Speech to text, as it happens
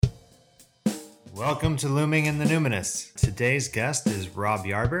Welcome to Looming in the Numinous. Today's guest is Rob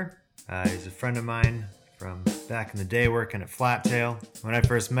Yarber. He's a friend of mine from back in the day working at Flattail. When I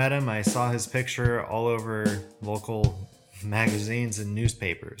first met him, I saw his picture all over local magazines and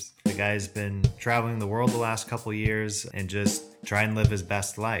newspapers. The guy's been traveling the world the last couple years and just trying to live his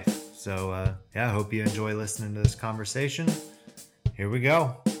best life. So, I hope you enjoy listening to this conversation. Here we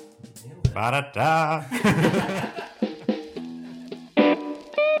go. Ba-da-da.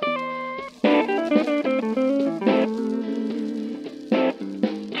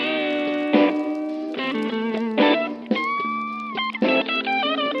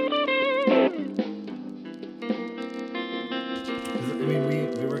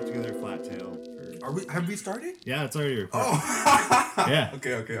 Have we started? Yeah, it's already recorded. Oh! Yeah.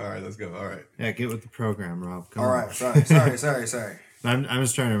 Okay, all right, let's go. All right. Yeah, get with the program, Rob. Come All on. right, sorry. I'm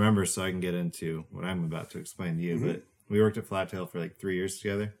just trying to remember so I can get into what I'm about to explain to you, but we worked at Flattail for like 3 years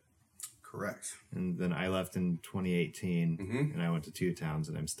together. Correct. And then I left in 2018, and I went to Two Towns,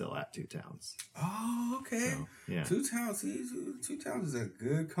 and I'm still at Two Towns. Oh, okay. So, yeah. Two Towns is a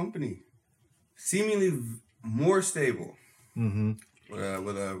good company. Seemingly more stable. Mm-hmm.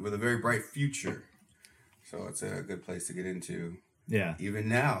 With a very bright future. So it's a good place to get into. Yeah. Even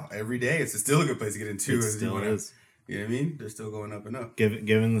now, every day, it's still a good place to get into. It still is. You know what I mean? They're still going up and up.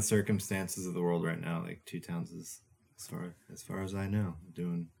 Given the circumstances of the world right now, like Two Towns is, as far as I know,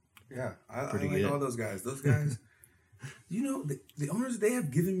 doing I pretty like good. all those guys. Those guys, you know, the owners, they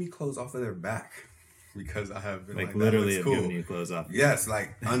have given me clothes off of their back because I have been like literally have given you clothes off. Yes,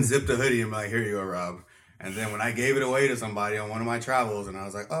 like unzipped a hoodie and like, here you go, Rob. And then when I gave it away to somebody on one of my travels, and I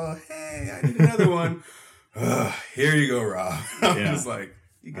was like, oh, hey, I need another one. Here you go, Rob. I'm just like,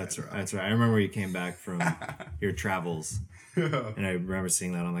 you got it, Rob. That's right. I remember you came back from your travels, and I remember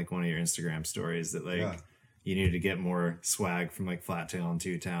seeing that on like one of your Instagram stories that you needed to get more swag from like Flattail and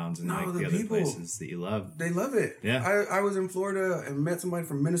Two Towns and the other people, places that you love. They love it. Yeah. I was in Florida and met somebody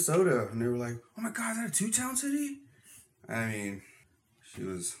from Minnesota, and they were like, oh my God, is that a Two-Town city? I mean, she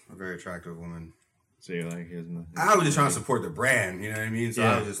was a very attractive woman. So you're like, I was just trying to support the brand, you know what I mean? So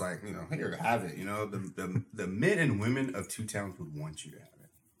I was just like, here, have it. You know, the men and women of Two Towns would want you to have it.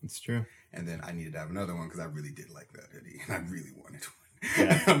 It's true. And then I needed to have another one because I really did like that hoodie, and I really wanted one.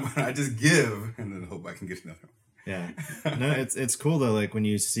 Yeah. But I just give and then hope I can get another one. Yeah. No, it's cool though. Like when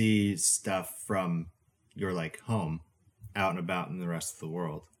you see stuff from your like home out and about in the rest of the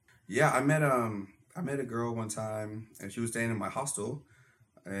world. Yeah, I met a girl one time, and she was staying in my hostel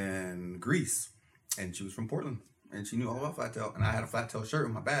in Greece. And she was from Portland, and she knew all about Flattail, and I had a Flattail shirt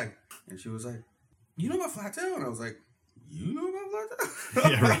in my bag, and she was like, you know about Flattail? And I was like, you know about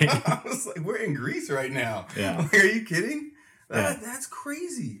Flattail? Yeah, right. I was like, we're in Greece right now. Yeah. Like, are you kidding? Yeah. That's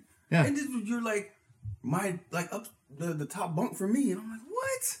crazy. Yeah. And you're like, up the top bunk for me, and I'm like,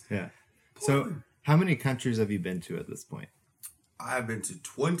 what? Yeah. Portland. So how many countries have you been to at this point? I've been to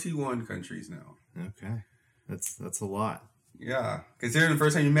 21 countries now. Okay. That's a lot. Yeah. Considering the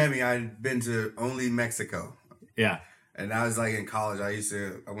first time you met me, I'd been to only Mexico. Yeah. And I was like in college.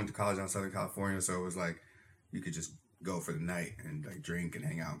 I went to college out in Southern California, so it was like you could just go for the night and like drink and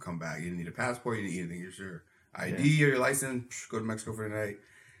hang out and come back. You didn't need a passport, you didn't need anything. You're sure ID or your license, go to Mexico for the night.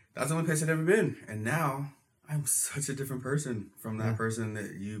 That's the only place I'd ever been. And now I'm such a different person from that person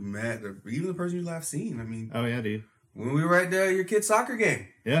that you met, or even the person you last seen. I mean, oh yeah, dude. When we were at your kid's soccer game.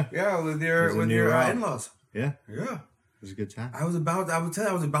 Yeah. Yeah, with your in-laws. Yeah. Yeah. It was a good time. I was about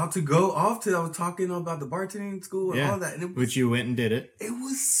to go off to, I was talking about the bartending school and all that. And Which you went and did it. It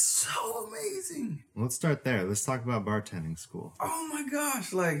was so amazing. Let's start there. Let's talk about bartending school. Oh my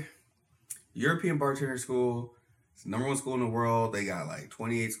gosh. Like, European bartender school, it's the #1 school in the world. They got like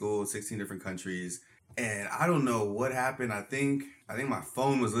 28 schools, 16 different countries. And I don't know what happened. I think my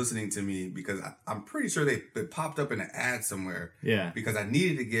phone was listening to me because I'm pretty sure they popped up in an ad somewhere. Yeah. Because I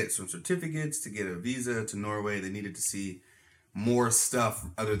needed to get some certificates to get a visa to Norway. They needed to see more stuff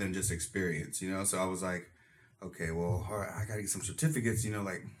other than just experience, So I was like, okay, well, all right, I got to get some certificates,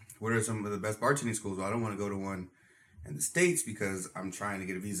 like what are some of the best bartending schools? Well, I don't want to go to one in the States because I'm trying to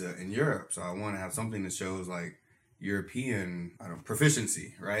get a visa in Europe. So I want to have something that shows like European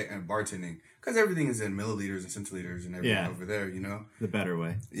proficiency, right? And bartending, because everything is in milliliters and centiliters and everything over there, The better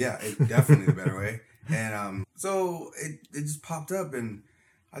way. Yeah, definitely the better way. And so it just popped up, and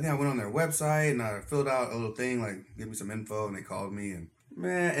I think I went on their website and I filled out a little thing like, give me some info, and they called me, and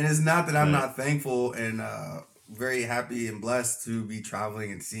man, and it's not that I'm not thankful and very happy and blessed to be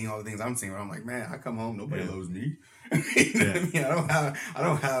traveling and seeing all the things I'm seeing. Where I'm like, man, I come home, nobody loves me. You know what I mean? I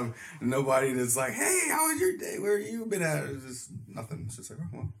don't have nobody that's like, hey, how was your day? Where you been at? It's just nothing. It's just like, oh,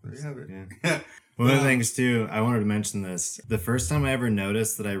 well, there you have it. Yeah. One of the things too, I wanted to mention this. The first time I ever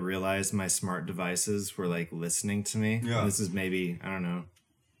noticed that I realized my smart devices were like listening to me. Yeah. This is maybe, I don't know,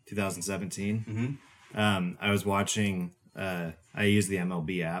 2017. Mm-hmm. I was watching, I use the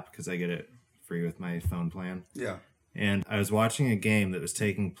MLB app because I get it free with my phone plan. Yeah. And I was watching a game that was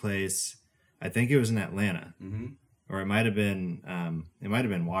taking place, I think it was in Atlanta. Mm-hmm. Or it might have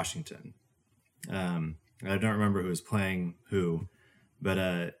been Washington. I don't remember who was playing who,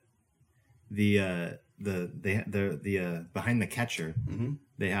 but the behind the catcher, Mm-hmm.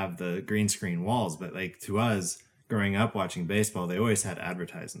 they have the green screen walls. But like to us growing up watching baseball, they always had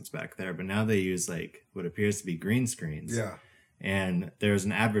advertisements back there. But now they use like what appears to be green screens. Yeah. And there's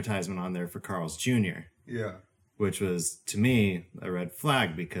an advertisement on there for Carl's Jr. Yeah. Which was, to me, a red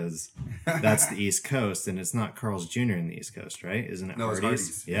flag because that's the East Coast, and it's not Carl's Jr. in the East Coast, right? Isn't it? No, Hardee's?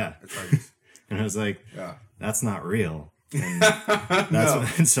 it's Hardee's. Yeah. It's Hardee's. And I was like, Yeah. that's not real. And that's No,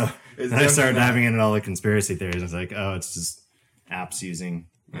 what, so it's then I started definitely not. diving into all the conspiracy theories. And it's like, oh, it's just apps using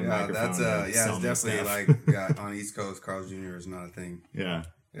my Yeah, microphone. that's to sell it's me definitely stuff. like on the East Coast, Carl's Jr. is not a thing. Yeah.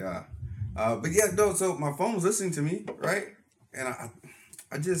 Yeah. But yeah, no, so my phone was listening to me, right? And I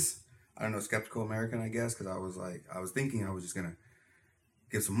don't know, skeptical American, I guess, because I was thinking I was just gonna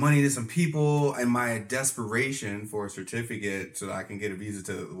give some money to some people, and my desperation for a certificate so that I can get a visa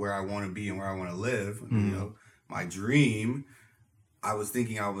to where I want to be and where I want to live, you know, my dream. I was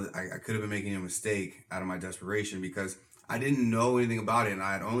thinking I could have been making a mistake out of my desperation because I didn't know anything about it, and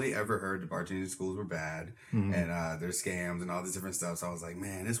I had only ever heard the bartending schools were bad and there's scams and all this different stuff. So I was like,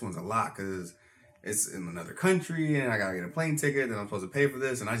 man, this one's a lot because it's in another country and I gotta get a plane ticket, then I'm supposed to pay for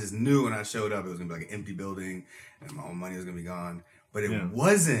this. And I just knew when I showed up, it was gonna be like an empty building and my own money was gonna be gone. But it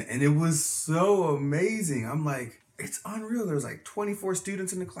wasn't. And it was so amazing. I'm like, it's unreal. There's like 24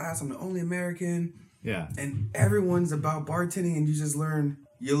 students in the class. I'm the only American. Yeah. And everyone's about bartending and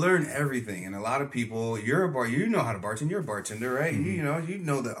you learn everything. And a lot of people, you know how to bartend. You're a bartender, right? Mm-hmm. You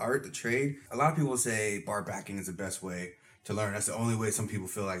know the art, the trade. A lot of people say bar backing is the best way to learn. That's the only way some people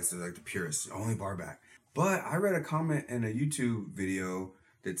feel like it's like the purest, only bar back. But I read a comment in a YouTube video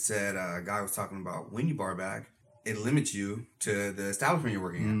that said a guy was talking about when you bar back, it limits you to the establishment you're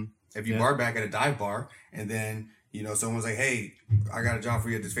working in. If you bar back at a dive bar and then, you know, someone's like, hey, I got a job for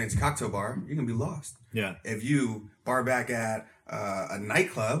you at this fancy cocktail bar, you're going to be lost. Yeah. If you bar back at a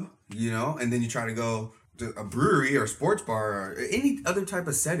nightclub, you know, and then you try to go to a brewery or sports bar or any other type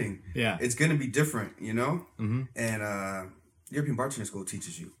of setting, it's going to be different, you know? Mm-hmm. And European Bartending School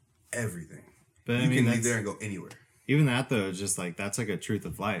teaches you everything. But you can leave there and go anywhere. Even that, though, is just like, that's like a truth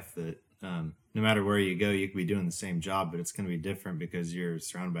of life that no matter where you go, you could be doing the same job, but it's going to be different because you're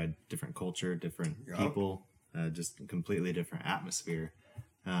surrounded by different culture, different people, just a completely different atmosphere.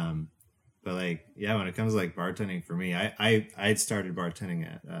 But like, yeah, when it comes to like bartending for me, I started bartending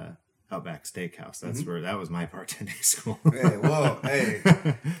at Outback Steakhouse. That's where that was my bartending school. Hey,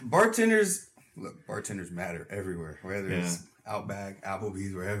 bartenders matter everywhere, whether it's Outback,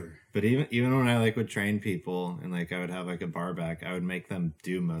 Applebee's, wherever. But even when I like would train people and like I would have like a bar back, I would make them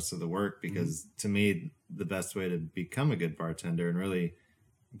do most of the work because to me the best way to become a good bartender and really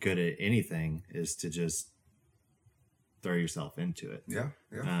good at anything is to just throw yourself into it. Yeah.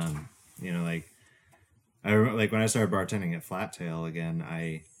 You know, like I remember, like when I started bartending at Flat Tail again,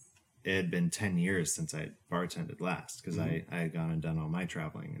 it had been 10 years since I bartended last because I had gone and done all my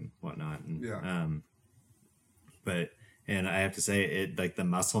traveling and whatnot. And, and I have to say it like the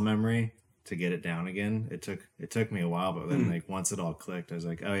muscle memory to get it down again. It took me a while, but then like once it all clicked, I was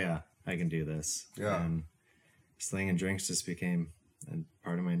like, oh yeah, I can do this. Yeah. And slinging drinks just became a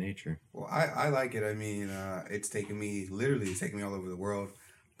part of my nature. Well, I like it. I mean, it's taken me all over the world.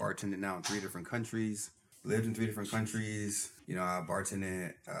 Bartended now in 3 different countries. Lived in 3 different countries. You know, I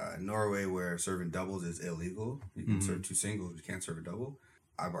bartended in Norway where serving doubles is illegal. You can serve 2 singles, you can't serve a double.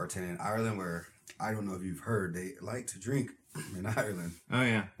 I bartended in Ireland where I don't know if you've heard they like to drink in Ireland. Oh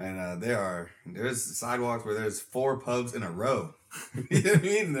yeah. And there's sidewalks where there's 4 pubs in a row. You know what I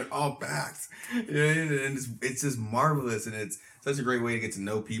mean? And they're all packed. You know what I mean? And it's just marvelous, and it's such a great way to get to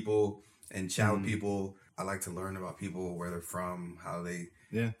know people and chat with people. I like to learn about people, where they're from, how they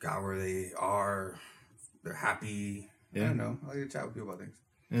got where they are. They're happy. Yeah. I don't know. I like to chat with people about things.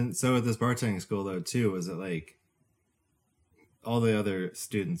 And so at this bartending school though too, was it like all the other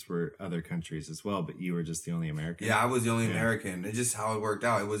students were other countries as well, but you were just the only American? Yeah, I was the only American. It's just how it worked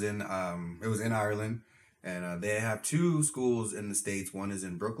out. It was in Ireland, and they have 2 schools in the States. One is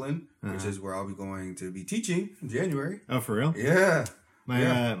in Brooklyn, which is where I'll be going to be teaching in January. Oh, for real? Yeah.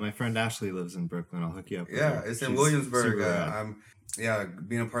 My friend Ashley lives in Brooklyn. I'll hook you up with her. It's in Williamsburg.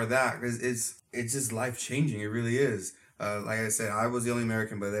 Being a part of that, because it's just life changing. It really is. Like I said, I was the only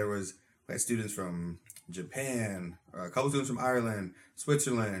American, but there was We had students from Japan, a couple students from Ireland,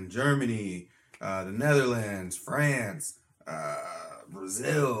 Switzerland, Germany, the Netherlands, France,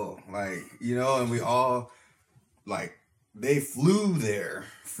 Brazil, like, you know, and we all, like, they flew there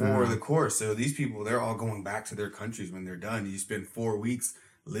for the course. So these people, they're all going back to their countries when they're done. You spend 4 weeks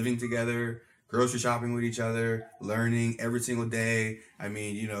living together, grocery shopping with each other, learning every single day. I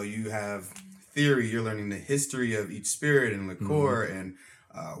mean, you know, you have theory, you're learning the history of each spirit and liqueur and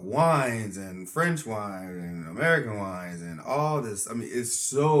wines and French wine and American wines and all this. I mean, it's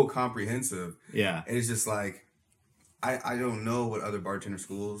so comprehensive. Yeah. And it's just like, I don't know what other bartender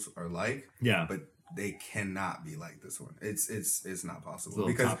schools are like. Yeah. But they cannot be like this one. It's not possible.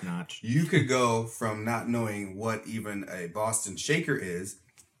 It's a little top notch. You could go from not knowing what even a Boston shaker is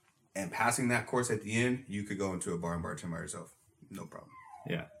and passing that course at the end, you could go into a bar and bartend by yourself. No problem.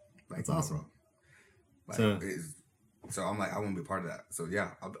 Yeah. Like, that's awesome. Like, so I'm like, I want to be part of that. So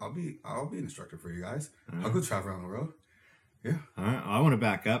yeah, I'll be an instructor for you guys. I'll go travel around the world. Yeah. All right. I want to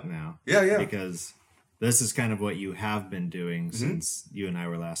back up now. Yeah. Because this is kind of what you have been doing since you and I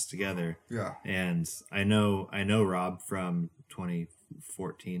were last together. Yeah. And I know Rob from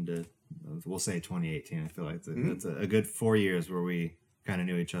 2014 to, we'll say 2018. I feel like that's a good 4 years where we kind of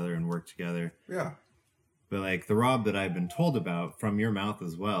knew each other and worked together. Yeah. But like the Rob that I've been told about from your mouth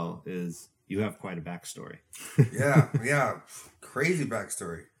as well is you have quite a backstory. Yeah. Crazy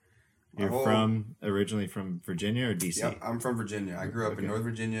backstory. You're originally from Virginia or DC? Yeah, I'm from Virginia. I grew up in North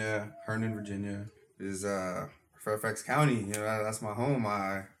Virginia, Herndon, Virginia. Is Fairfax County, you know, that's my home.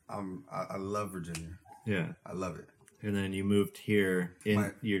 I love Virginia. Yeah, I love it. And then you moved here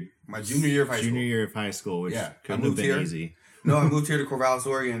in my junior year of high school. Junior year of high school, which couldn't have been easy. No, I moved here to Corvallis,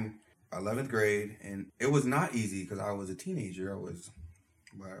 Oregon, 11th grade, and it was not easy because I was a teenager. I was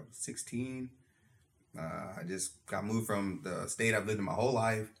 16. I just got moved from the state I've lived in my whole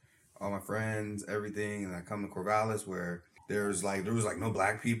life, all my friends, everything, and I come to Corvallis where there was no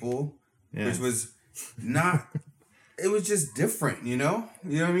black people, which was not. It was just different, you know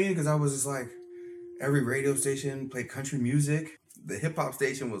what I mean? Because I was just like, every radio station played country music. The hip hop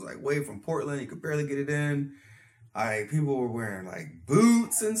station was like way from Portland. You could barely get it in. People were wearing like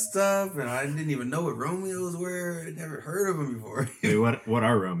boots and stuff, and I didn't even know what Romeos were. I'd never heard of them before. Wait, what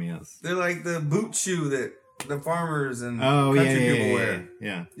are Romeos? They're like the boot shoe that the farmers and country people wear.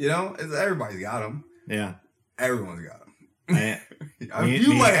 Yeah. You know, everybody's got them. Yeah. Everyone's got them.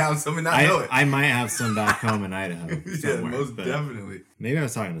 You might have some and not know it. I might have some back home in Idaho. Yeah, most definitely. Maybe I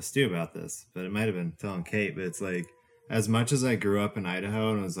was talking to Stu about this, but it might have been telling Kate. But it's like, as much as I grew up in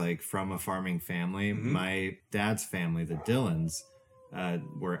Idaho and was like from a farming family, my dad's family, the Dillons,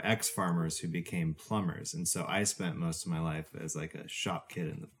 were ex-farmers who became plumbers. And so I spent most of my life as like a shop kid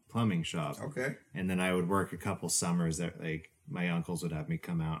in the plumbing shop. Okay. And then I would work a couple summers that like my uncles would have me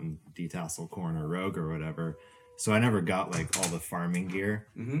come out and detassel corn or rogue or whatever. So I never got like all the farming gear.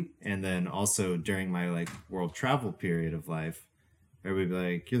 And then also during my like world travel period of life, everybody would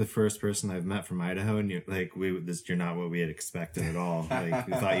be like, "You're the first person I've met from Idaho," and you're like, you're not what we had expected at all. Like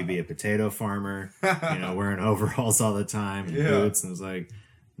we thought you'd be a potato farmer, you know, wearing overalls all the time and boots. And it was like,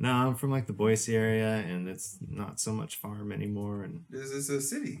 no, I'm from like the Boise area, and it's not so much farm anymore. And this is a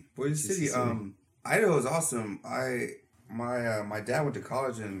city, Boise City. Idaho is awesome. My dad went to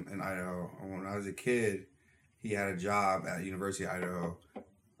college in Idaho. When I was a kid, he had a job at University of Idaho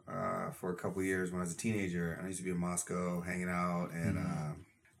for a couple years when I was a teenager, and I used to be in Moscow hanging out, and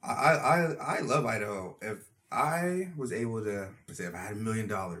I love Idaho. If I was able to say, if I had $1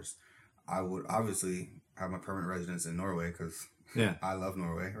 million, I would obviously have my permanent residence in Norway because I love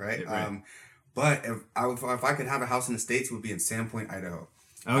Norway, right? But if I could have a house in the States, it would be in Sandpoint, Idaho.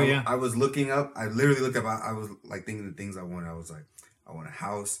 I was looking up. I literally looked up. I was like thinking the things I wanted. I was like, I want a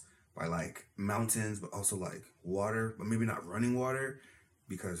house by like mountains, but also like water, but maybe not running water.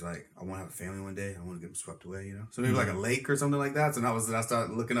 Because like I want to have a family one day, I want to get them swept away, you know. So maybe like a lake or something like that. So I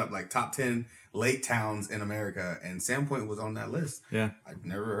started looking up like top 10 lake towns in America, and Sandpoint was on that list. Yeah, I'd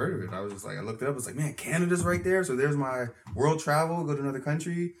never heard of it. I was just like, I looked it up. It's like, man, Canada's right there. So there's my world travel. Go to another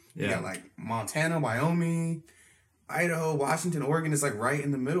country. You got like Montana, Wyoming, Idaho, Washington, Oregon. It's like right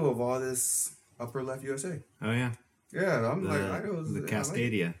in the middle of all this upper left USA. Oh yeah. Yeah, I'm like Idaho's the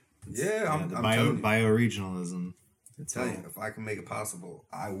Cascadia. I'm the bioregionalism. Tell you, if I can make it possible,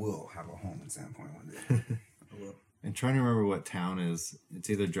 I will have a home in Sandpoint one day. I will. I'm trying to remember what town is.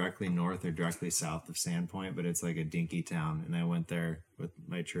 It's either directly north or directly south of Sandpoint, but it's like a dinky town. And I went there with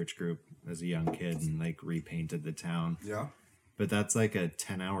my church group as a young kid and like repainted the town. Yeah. But that's like a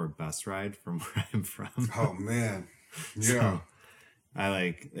 10-hour bus ride from where I'm from. Oh man. Yeah. So I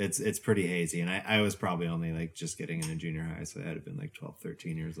like it's pretty hazy, and I was probably only like just getting into junior high, so I had been like 12,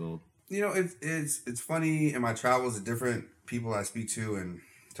 13 years old. It's funny in my travels, the different people I speak to and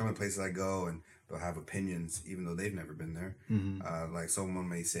so many places I go, and they'll have opinions even though they've never been there. Like someone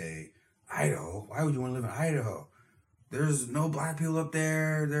may say, Idaho, why would you want to live in Idaho? There's no black people up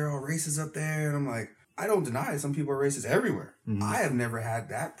there. They're all racist up there. And I'm like, I don't deny some people are racist everywhere. I have never had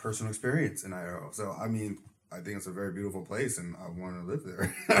that personal experience in Idaho. So, I mean, I think it's a very beautiful place and I want to live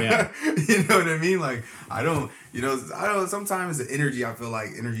there. Yeah. You know what I mean? Like, I don't, sometimes the energy, I feel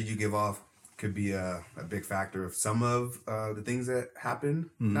like energy you give off could be a big factor of some of the things that happen.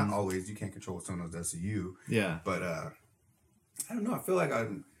 Not always. You can't control what someone else does to you. Yeah. But I don't know. I feel like I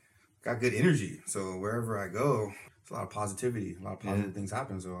got good energy. So wherever I go, it's a lot of positivity. A lot of positive things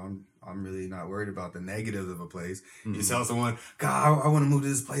happen. So I'm really not worried about the negatives of a place. You tell someone, God, I want to move to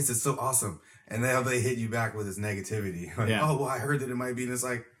this place. It's so awesome. And then they hit you back with this negativity. Like, oh, well, I heard that it might be. And it's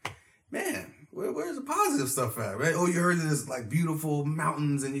like, man, where's the positive stuff at? Right? Oh, you heard that there's like beautiful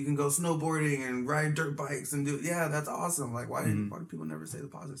mountains and you can go snowboarding and ride dirt bikes and that's awesome. Like, why do people never say the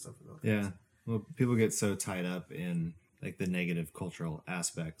positive stuff about that? Yeah. Well, people get so tied up in like the negative cultural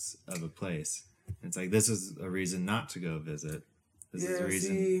aspects of a place. It's like, this is a reason not to go visit. This is a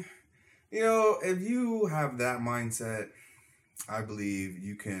reason. See, if you have that mindset, I believe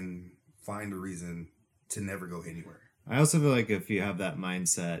you can find a reason to never go anywhere. I also feel like if you have that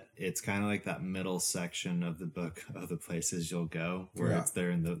mindset, it's kind of like that middle section of the book of the places you'll go, where it's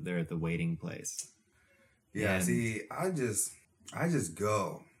they're at the waiting place. Yeah. And see, I just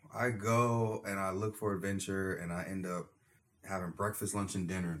go. I go and I look for adventure, and I end up having breakfast, lunch, and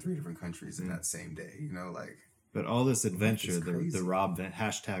dinner in 3 different countries in that same day. But all this adventure, the Rob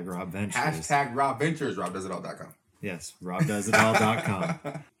hashtag Rob Ventures. Hashtag Rob Ventures, RobDoesItAll.com. Yes,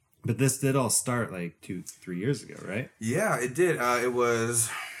 RobDoesItAll.com. But this did all start like 2-3 years ago, right? Yeah, it did. It was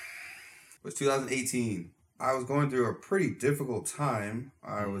 2018. I was going through a pretty difficult time.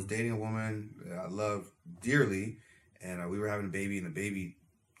 I was dating a woman that I loved dearly, and we were having a baby, and the baby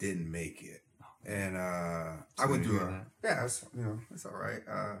didn't make it. And I went through it's all right.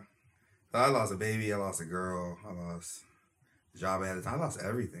 So I lost a baby, I lost a girl, I lost the job I had at the time, I lost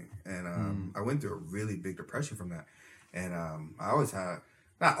everything. And I went through a really big depression from that. And I always had,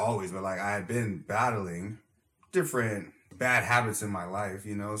 not always, but like I had been battling different bad habits in my life,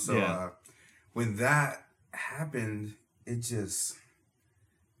 So when that happened, it just,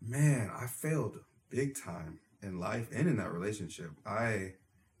 man, I failed big time in life and in that relationship. I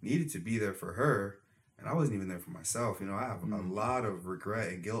needed to be there for her, and I wasn't even there for myself. I have a lot of regret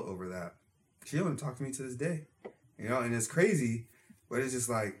and guilt over that. She don't talk to me to this day, and it's crazy, but it's just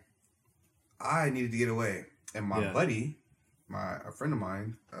like I needed to get away. And my buddy, a friend of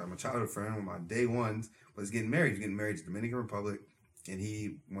mine, my childhood friend, one of my day ones, was getting married. He's getting married to the Dominican Republic, and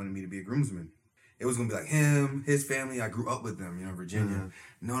he wanted me to be a groomsman. It was gonna be like him, his family. I grew up with them, in Virginia.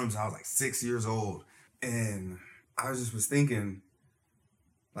 Known them since I was like 6 years old, and I was thinking,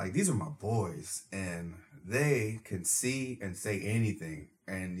 like, these are my boys, and they can see and say anything,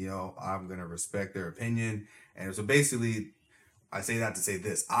 and, I'm going to respect their opinion. And so basically, I say that to say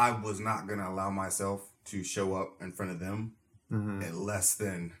this. I was not going to allow myself to show up in front of them at less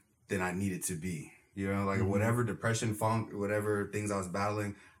than I needed to be. Whatever depression, funk, whatever things I was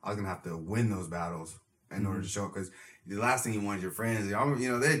battling, I was going to have to win those battles in order to show up. Because the last thing you want is your friends,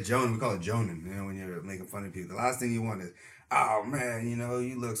 they're joning. We call it joning, when you're making fun of people. The last thing you want is, oh man,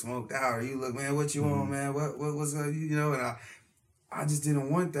 you look smoked out, or you look, man, what you want, man? What's up, And I just didn't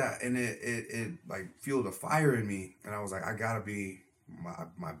want that, and it like fueled a fire in me, and I was like, I gotta be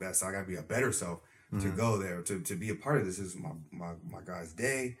my best. I gotta be a better self to go there, to be a part of this. This is my guy's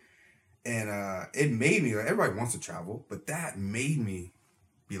day, and it made me. Like, everybody wants to travel, but that made me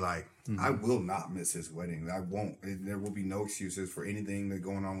be like, I will not miss his wedding. I won't. There will be no excuses for anything that's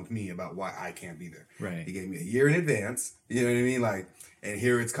going on with me about why I can't be there. Right. He gave me a year in advance. You know what I mean? Like, and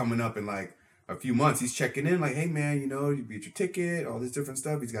here it's coming up in like a few months. He's checking in like, hey man, you get your ticket, all this different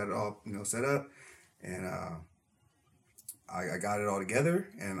stuff. He's got it all, set up. And I got it all together,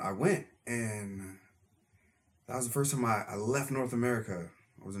 and I went. And that was the first time I left North America.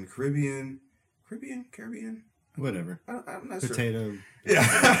 I was in the Caribbean. Whatever. I'm not Potato. sure.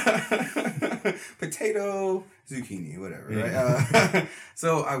 Yeah. Potato, zucchini, whatever. Yeah. Right?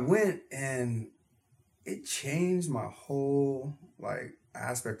 So I went, and it changed my whole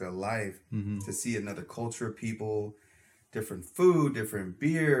aspect of life to see another culture of people, different food, different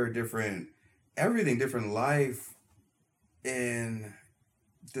beer, different everything, different life, and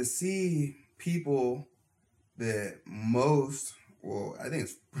to see people that I think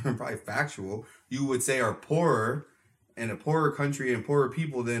it's probably factual, you would say are poorer, in a poorer country and poorer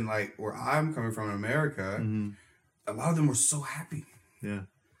people than where I'm coming from in America. A lot of them were so happy. Yeah.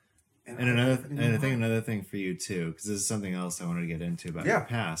 I think another thing for you too, because this is something else I wanted to get into about your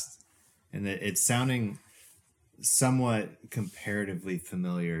past, and that it's sounding somewhat comparatively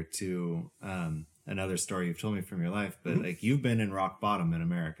familiar to another story you've told me from your life, but like you've been in rock bottom in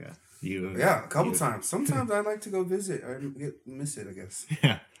America. A couple times. Sometimes I like to go visit. I miss it, I guess.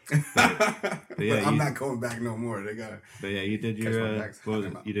 Yeah. But I'm not going back no more. They gotta. But yeah, you did your. What was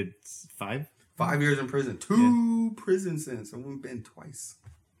it? You did 5? 5 years in prison. 2 prison sentences. I've been twice.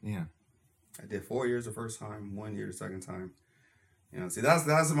 Yeah. I did 4 years the first time, 1 year the second time. See, that's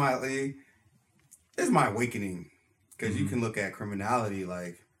my. It's my awakening, because you can look at criminality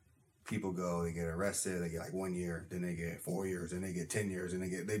like people go, they get arrested, they get like 1 year, then they get 4 years, then they get 10 years, and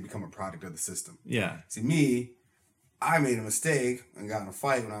they become a product of the system. Yeah. See, me, I made a mistake and got in a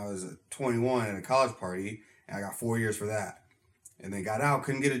fight when I was 21 at a college party, and I got 4 years for that. And then got out,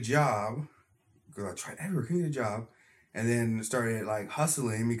 couldn't get a job, because I tried everywhere, couldn't get a job. And then started like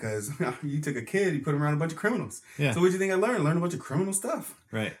hustling because you took a kid, you put him around a bunch of criminals. Yeah. So what do you think I learned? Learned a bunch of criminal stuff.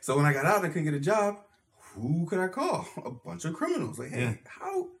 Right. So when I got out and I couldn't get a job, who could I call? A bunch of criminals. Like, hey,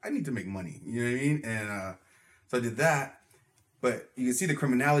 how? I need to make money. You know what I mean? And so I did that. But you can see the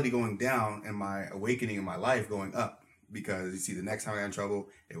criminality going down and my awakening in my life going up, because you see the next time I got in trouble,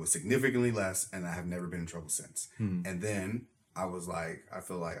 it was significantly less, and I have never been in trouble since. And then I was like, I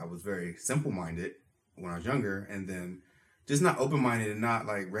feel like I was very simple-minded when I was younger, and then just not open-minded and not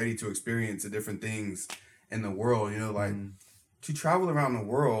like ready to experience the different things in the world, to travel around the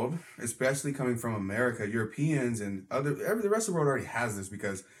world, especially coming from America, Europeans and the rest of the world already has this,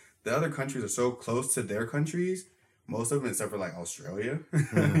 because the other countries are so close to their countries, most of them except for like Australia,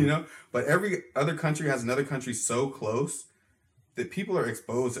 but every other country has another country so close that people are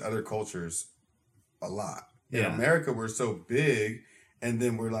exposed to other cultures a lot. In America, we're so big, and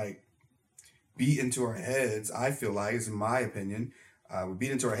then we're like, beat into our heads, I feel like, is in my opinion, we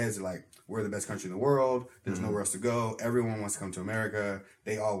beat into our heads like, we're the best country in the world, there's nowhere else to go, everyone wants to come to America,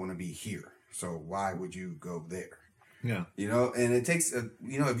 they all want to be here, so why would you go there? Yeah. And it takes,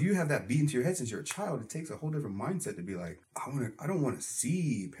 if you have that beat into your head since you're a child, it takes a whole different mindset to be like, I don't want to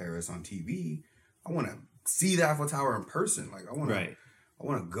see Paris on TV, I want to see the Eiffel Tower in person, like I want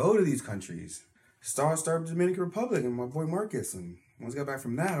to go to these countries, start Dominican Republic and my boy Marcus, and once I got back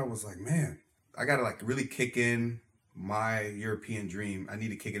from that, I was like, man, I gotta like really kick in my European dream. I need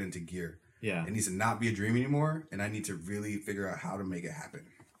to kick it into gear. Yeah. It needs to not be a dream anymore, and I need to really figure out how to make it happen.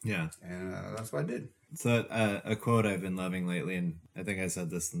 Yeah. And that's what I did. So a quote I've been loving lately, and I think I said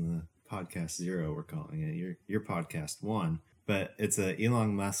this in the podcast 0, we're calling it, your podcast 1, but it's a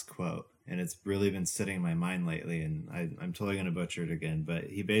Elon Musk quote, and it's really been sitting in my mind lately, and I'm totally going to butcher it again, but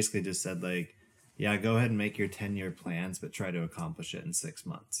he basically just said like, yeah, go ahead and make your 10-year plans, but try to accomplish it in 6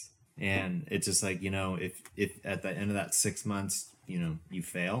 months. And it's just like, if at the end of that 6 months, you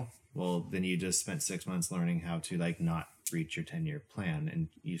fail, well, then you just spent 6 months learning how to like not reach your 10-year plan, and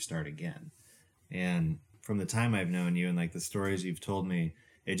you start again. And from the time I've known you and like the stories you've told me,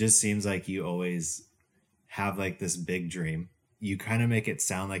 it just seems like you always have like this big dream. You kind of make it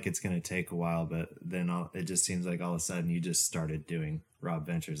sound like it's going to take a while, but then it just seems like all of a sudden you just started doing Rob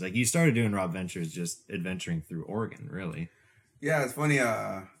Ventures. Like you started doing Rob Ventures just adventuring through Oregon, really. Yeah, it's funny.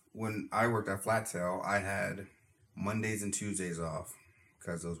 When I worked at Flattail, I had Mondays and Tuesdays off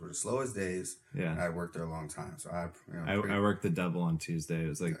because those were the slowest days. Yeah, I worked there a long time, so I worked the double on Tuesday. It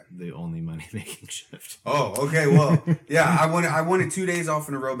was like the only money making shift. Oh, okay. Well, yeah, I wanted 2 days off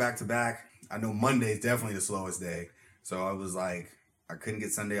in a row back to back. I know Monday's definitely the slowest day, so I was like, I couldn't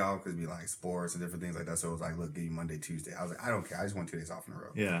get Sunday off because it'd be like sports and different things like that. So it was like, look, give you Monday, Tuesday. I was like, I don't care. I just want 2 days off in a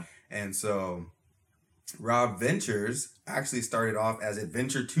row. Yeah, and so Rob Ventures actually started off as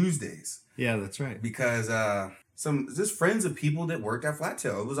Adventure Tuesdays. Yeah, that's right. Because just friends of people that worked at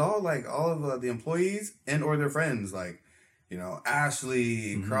Flattail. It was all like all of the employees and or their friends, like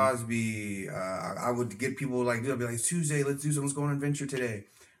Ashley, Crosby. I would get people like, they'll be like, Tuesday, let's do something. Let's go on an adventure today.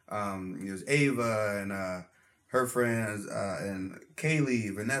 It was Ava and her friends and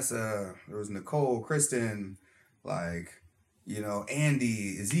Kaylee, Vanessa. There was Nicole, Kristen, like.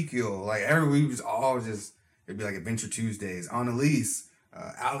 Andy, Ezekiel, like we was all just, it'd be like Adventure Tuesdays, Annalise,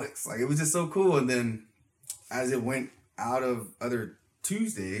 Alex, like it was just so cool. And then as it went out of other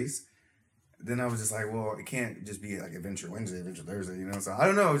Tuesdays, then I was just like, well, it can't just be like Adventure Wednesday, Adventure Thursday, So I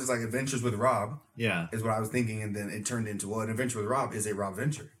don't know, it was just like Adventures with Rob. Yeah. Is what I was thinking. And then it turned into, well, an Adventure with Rob is a Rob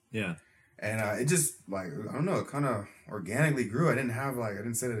Venture. Yeah. And it just like, I don't know, it kind of organically grew. I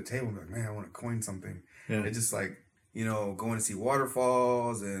didn't sit at a table and be like, man, I want to coin something. Yeah. It just like, going to see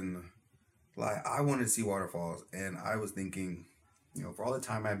waterfalls, and like I wanted to see waterfalls, and I was thinking, for all the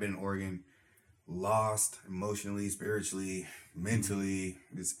time I've been in Oregon, lost emotionally, spiritually, mentally,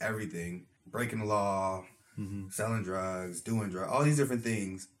 just everything. Breaking the law, selling drugs, doing drugs, all these different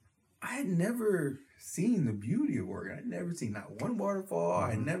things. I had never seen the beauty of Oregon. I'd never seen not one waterfall.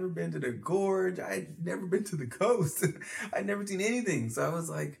 I'd never been to the gorge. I'd never been to the coast. I'd never seen anything. So I was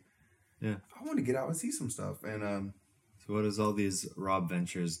like, yeah, I want to get out and see some stuff. And so what has all these Rob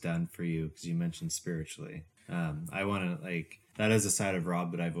ventures done for you? Because you mentioned spiritually. I want to, like, that is a side of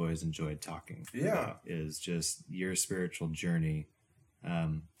Rob that I've always enjoyed talking about, is just your spiritual journey.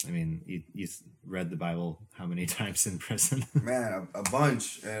 I mean, you read the Bible how many times in prison? Man, a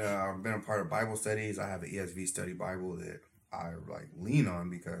bunch. And I've been a part of Bible studies. I have an ESV study Bible that I like lean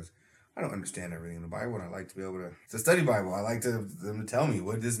on because I don't understand everything in the Bible, and I like to be able to. It's a study Bible. I like them to tell me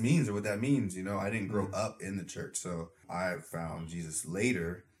what this means or what that means. You know, I didn't grow up in the church, so I found Jesus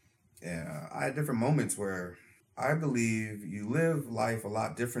later, and I had different moments where I believe you live life a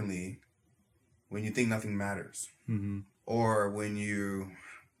lot differently when you think nothing matters. Or when you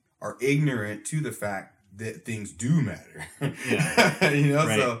are ignorant to the fact that things do matter. You know,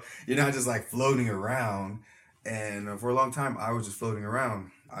 right. So you're not just like floating around. And for a long time, I was just floating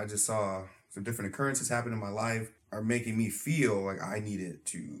around. I just saw some different occurrences happen in my life are making me feel like I needed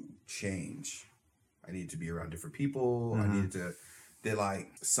to change. I needed to be around different people. I needed to, that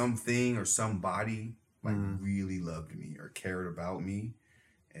like something or somebody like really loved me or cared about me.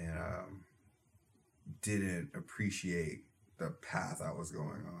 And, didn't appreciate the path I was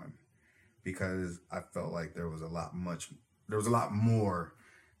going on because I felt like there was a lot more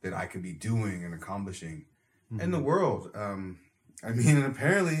that I could be doing and accomplishing in the world. I mean, and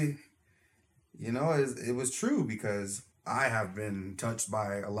apparently, you know, it was true because I have been touched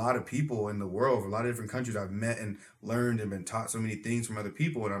by a lot of people in the world, a lot of different countries. I've met and learned and been taught so many things from other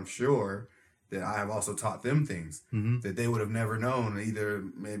people, and I'm sure that I have also taught them things that they would have never known. Either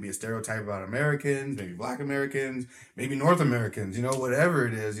maybe a stereotype about Americans, maybe Black Americans, maybe North Americans, you know, whatever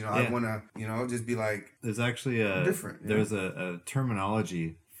it is, you know, I want to, you know, just be like, there's actually there's a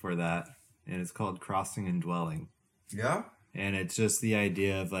terminology for that, and it's called crossing and dwelling. Yeah. And it's just the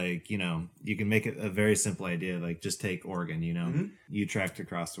idea of like, you know, you can make it a very simple idea, like just take Oregon, you know, you trekked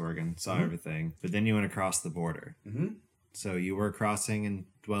across Oregon, saw everything, but then you went across the border. So you were crossing and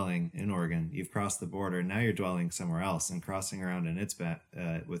dwelling in Oregon. You've crossed the border. Now you're dwelling somewhere else and crossing around in its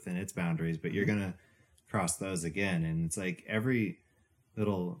within its boundaries. But you're gonna cross those again. And it's like every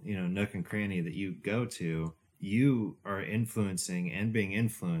little, you know, nook and cranny that you go to, you are influencing and being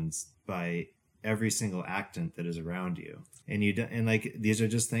influenced by every single actant that is around you. And and like these are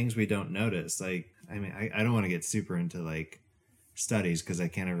just things we don't notice. Like, I mean, I don't want to get super into like studies because I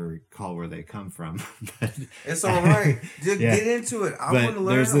can't ever recall where they come from. But it's all right. Just get into it. I want to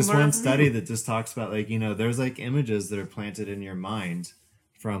learn. There's this one study that just talks about like, you know, there's like images that are planted in your mind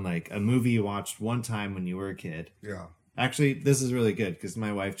from like a movie you watched one time when you were a kid. Yeah. Actually, this is really good because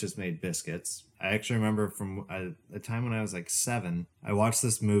my wife just made biscuits. I actually remember from a time when I was like 7, I watched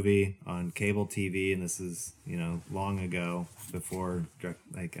this movie on cable TV, and this is, you know, long ago before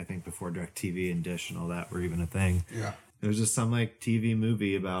I think before DirecTV and Dish and all that were even a thing. Yeah. There was just some like TV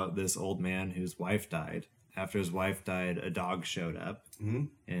movie about this old man whose wife died. After his wife died, a dog showed up, and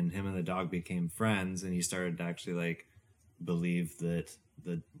him and the dog became friends, and he started to actually like believe that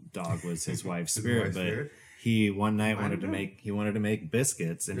the dog was his wife's spirit. He one night wanted to make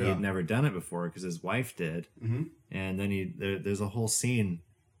biscuits, and he had never done it before because his wife did. And then there's a whole scene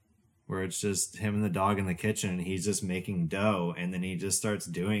where it's just him and the dog in the kitchen, and he's just making dough, and then he just starts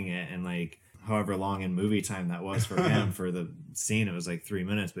doing it, and like however long in movie time that was for him for the scene, it was like 3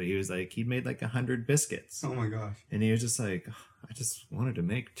 minutes, but he was like, he'd made like 100 biscuits. Oh my gosh. And he was just like, oh, I just wanted to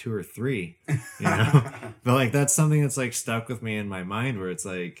make 2 or 3, you know. But like that's something that's like stuck with me in my mind, where it's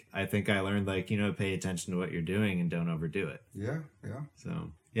like I think I learned like, you know, pay attention to what you're doing and don't overdo it. Yeah.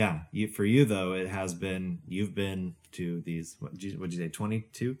 So yeah, for you though, it has been, you've been to these, what'd you say,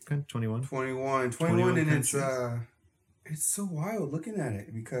 22, 21? 21, and it's so wild looking at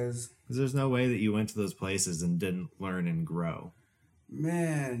it because there's no way that you went to those places and didn't learn and grow.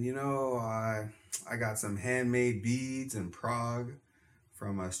 Man, you know, I got some handmade beads in Prague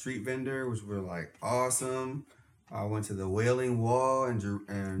from a street vendor, which were like awesome. I went to the Wailing Wall in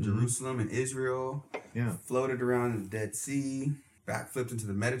Jerusalem and Israel. Yeah. Floated around in the Dead Sea. Backflipped into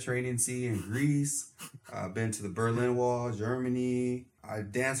the Mediterranean Sea in Greece. Been to the Berlin Wall, Germany. I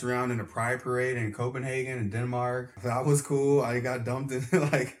danced around in a pride parade in Copenhagen in Denmark. That was cool. I got dumped in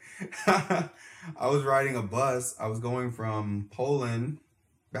like... I was riding a bus. I was going from Poland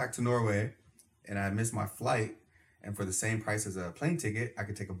back to Norway, and I missed my flight. And for the same price as a plane ticket, I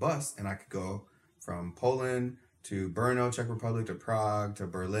could take a bus, and I could go from Poland to Brno, Czech Republic, to Prague, to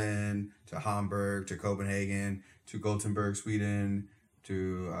Berlin, to Hamburg, to Copenhagen, to Gothenburg, Sweden,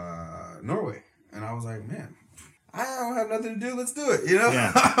 to Norway. And I was like, man, I don't have nothing to do. Let's do it.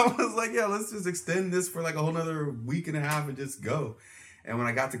 Yeah. I was like, yeah, let's just extend this for like a whole nother week and a half and just go. And when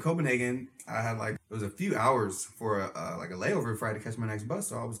I got to Copenhagen, I had like, it was a few hours for a layover before I had to catch my next bus.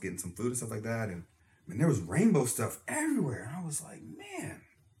 So I was getting some food and stuff like that. And there was rainbow stuff everywhere. And I was like, man,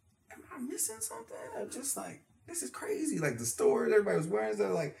 am I missing something? I'm just like, this is crazy. Like the stores, everybody was wearing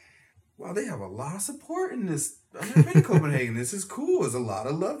stuff. Like, wow, they have a lot of support in this. I've never been to Copenhagen. This is cool. There's a lot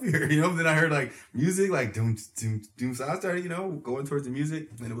of love here. Then I heard like music, like doom, doom, doom. So I started, going towards the music.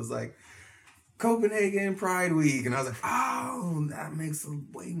 And it was like Copenhagen Pride Week. And I was like, oh, that makes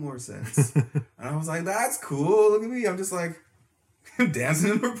way more sense. And I was like, that's cool. Look at me. I'm just like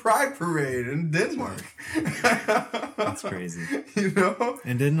dancing in the Pride Parade in Denmark. That's crazy.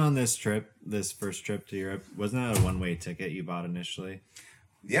 And didn't on this first trip to Europe, wasn't that a one-way ticket you bought initially?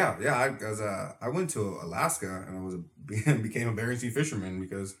 Yeah. I went to Alaska and became a Bering Sea fisherman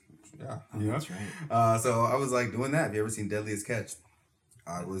because, that's right. So I was like doing that. Have you ever seen Deadliest Catch?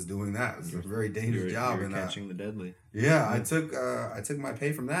 I was doing that. It was a very dangerous job. You were catching the deadly. Yeah, I took my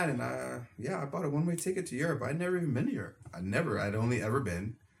pay from that, and I bought a one-way ticket to Europe. I'd never even been to Europe. I'd only ever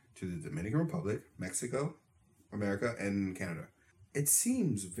been to the Dominican Republic, Mexico, America, and Canada. It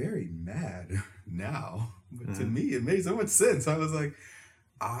seems very mad now, but to me, it made so much sense. I was like,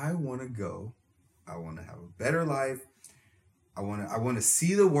 I want to go. I want to have a better life. I want to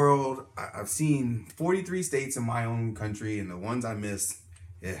see the world. I've seen 43 states in my own country, and the ones I missed,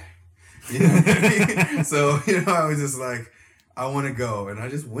 yeah. So, I was just like, I want to go. And I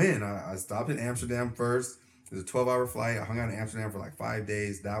just went. I stopped in Amsterdam first. It was a 12-hour flight. I hung out in Amsterdam for like 5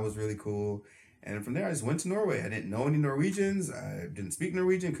 days. That was really cool. And from there, I just went to Norway. I didn't know any Norwegians. I didn't speak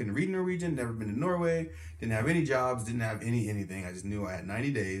Norwegian, couldn't read Norwegian, never been to Norway, didn't have any jobs, didn't have anything. I just knew I had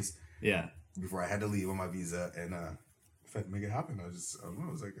 90 days before I had to leave on my visa. And if I could make it happen, I don't know.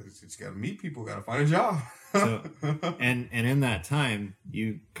 I was like, I just got to meet people, got to find a job. So, and in that time,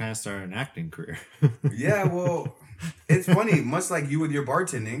 you kind of started an acting career. Yeah, well, it's funny. Much like you with your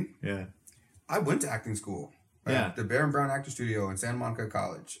bartending, I went to acting school. The Baron Brown Actor Studio in Santa Monica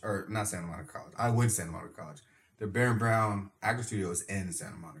College. Or not Santa Monica College. I went to Santa Monica College. The Baron Brown Actor Studio is in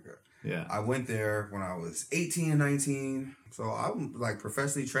Santa Monica. Yeah. I went there when I was 18 and 19. So I'm like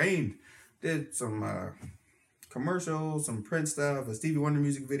professionally trained. Did some commercials, some print stuff, a Stevie Wonder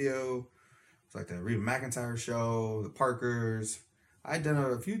music video. It's like the Reba McEntire show, the Parkers. I'd done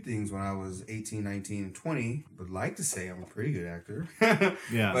a few things when I was 18, 19, and 20. Would like to say I'm a pretty good actor.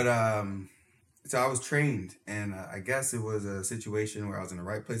 Yeah. But so I was trained, and I guess it was a situation where I was in the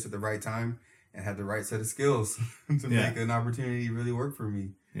right place at the right time and had the right set of skills to make an opportunity really work for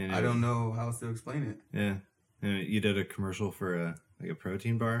me. Yeah. I don't know how else to explain it. Yeah. You did a commercial for a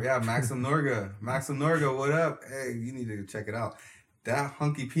protein bar? Yeah, Maxim Norga. Maxim Norga, what up? Hey, you need to check it out. That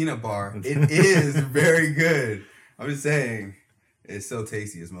hunky peanut bar, it is very good. I'm just saying, it's so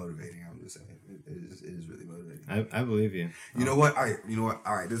tasty, it's motivating. I'm just saying, it is really motivating. I believe you. You know what? All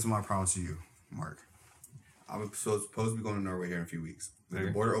right, this is my promise to you, Mark. I'm supposed to be going to Norway here in a few weeks. Okay.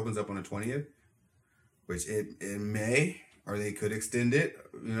 The border opens up on the 20th, which it may, or they could extend it.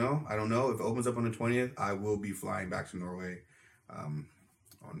 I don't know. If it opens up on the 20th, I will be flying back to Norway on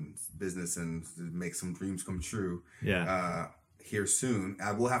business and to make some dreams come true. Yeah. Here soon.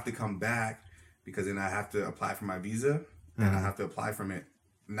 I will have to come back because then I have to apply for my visa and I have to apply from it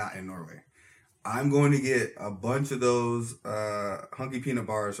not in Norway. I'm going to get a bunch of those hunky peanut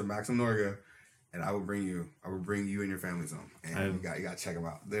bars from Maxim Norga, and I will bring you and your family some. And you got to check them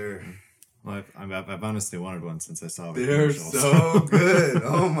out. Well, I've honestly wanted one since I saw the They're commercials. so good.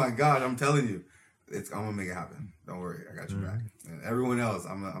 Oh my God, I'm telling you. I'm gonna make it happen. Don't worry, I got your back. And everyone else,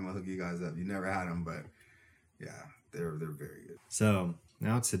 I'm gonna hook you guys up. You never had them, but yeah, they're very good. So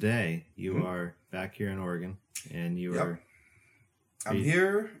now today you are back here in Oregon, and you are. I'm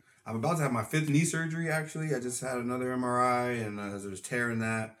here. I'm about to have my 5th knee surgery. Actually, I just had another MRI, and there's tear in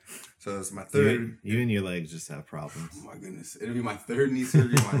that. So it's my 3rd. You and your legs just have problems. Oh my goodness! It'll be my 3rd knee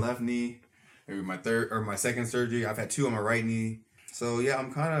surgery. My left knee. It'll be my 3rd or my 2nd surgery. I've had 2 on my right knee. So yeah,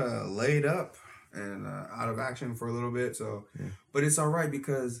 I'm kind of laid up and out of action for a little bit. So, but it's all right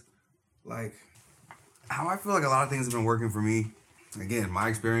because, like, how I feel like a lot of things have been working for me. Again, my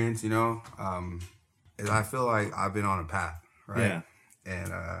experience, is I feel like I've been on a path, right? Yeah.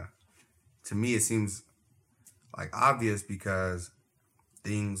 And to me, it seems like obvious because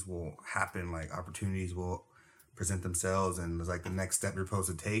things will happen, like opportunities will present themselves, and it's like the next step you're supposed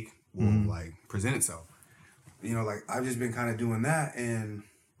to take will like present itself. Like I've just been kind of doing that, and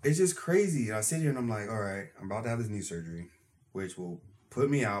it's just crazy. And I sit here and I'm like, all right, I'm about to have this knee surgery, which will put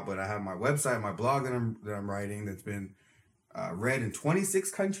me out. But I have my website, my blog that I'm writing that's been read in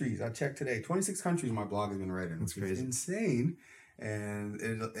 26 countries. I checked today. 26 countries my blog has been read in. That's which crazy. is insane. And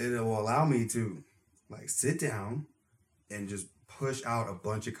it will allow me to like sit down and just push out a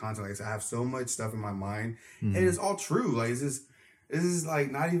bunch of content. Like I said, I have so much stuff in my mind, and it's all true. Like this is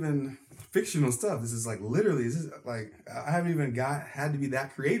like not even fictional stuff. This is like literally. This is like I haven't even had to be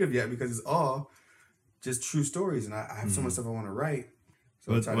that creative yet because it's all just true stories, and I have so much stuff I want to write.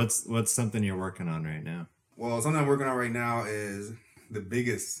 So what's something you're working on right now? Well, something I'm working on right now is the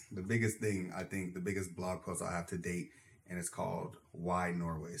biggest thing, I think, the biggest blog post I have to date, and it's called Why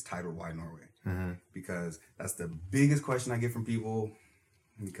Norway. It's titled Why Norway. Because that's the biggest question I get from people,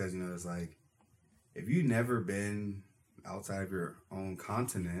 because, you know, it's like, if you've never been outside of your own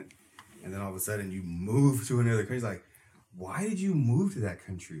continent, and then all of a sudden you move to another country, it's like, why did you move to that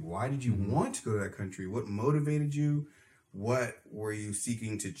country? Why did you want to go to that country? What motivated you? What were you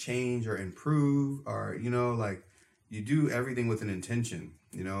seeking to change or improve? Or, you know, like, you do everything with an intention.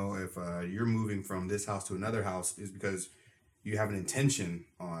 You know, if you're moving from this house to another house, is because you have an intention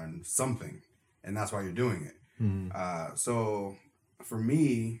on something, and that's why you're doing it. So for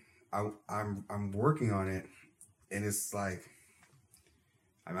me, I'm working on it, and it's like,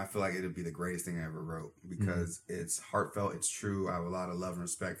 I feel like it'll be the greatest thing I ever wrote, because it's heartfelt, it's true. I have a lot of love and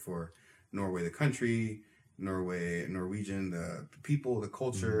respect for Norway, the country, Norwegian, the people, the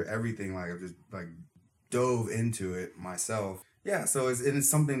culture, everything. Like, I've just like dove into it myself. Yeah, so it's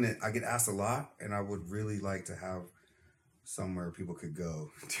something that I get asked a lot, and I would really like to have somewhere people could go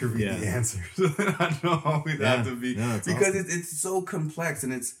to read the answers. I don't always have to be, because awesome. It's so complex,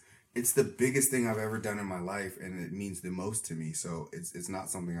 and it's the biggest thing I've ever done in my life, and it means the most to me. So it's not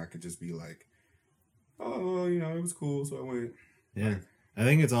something I could just be like, oh, you know, it was cool, so I went. Yeah. Like, I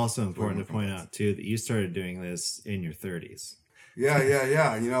think it's also important to point out too that you started doing this in your 30s.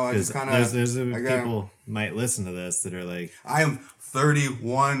 Yeah. You know, I just kind of... There's people might listen to this that are like... I am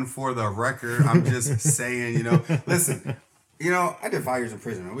 31 for the record. I'm just saying, you know. Listen, you know, I did 5 years in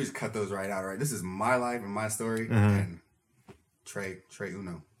prison. Man. We just cut those right out, right? This is my life and my story. And Trey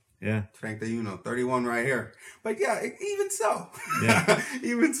Uno. Yeah. 31, 31 right here. But yeah, even so. Yeah.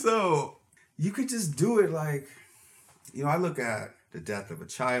 Even so, you could just do it like... You know, I look at the death of a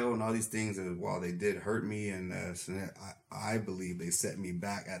child and all these things, and while they did hurt me, and I believe they set me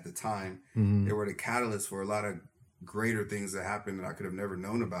back at the time, they were the catalyst for a lot of greater things that happened that I could have never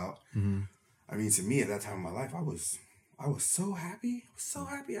known about. I mean, to me at that time in my life, I was so happy. I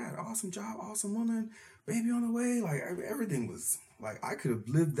had an awesome job, awesome woman, baby on the way. Like, everything was like, I could have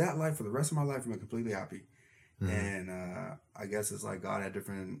lived that life for the rest of my life and been completely happy. And I guess it's like God had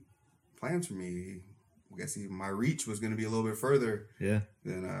different plans for me. I guess my reach was going to be a little bit further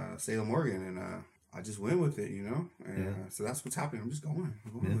than Salem, Oregon, and I just went with it, you know. And so that's what's happening. I'm just going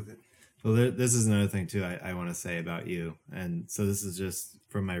with it. Well, this is another thing too I want to say about you, and so this is just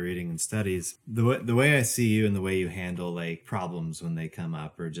from my reading and studies. The way I see you and the way you handle like problems when they come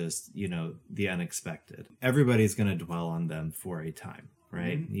up, or just, you know, the unexpected. Everybody's going to dwell on them for a time,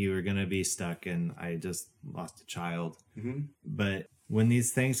 right? You are going to be stuck in, I just lost a child, but when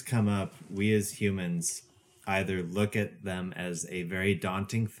these things come up, we as humans either look at them as a very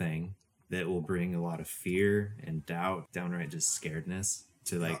daunting thing that will bring a lot of fear and doubt, downright just scaredness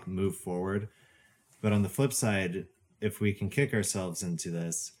to like move forward. But on the flip side, if we can kick ourselves into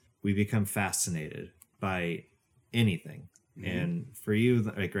this, we become fascinated by anything. And for you,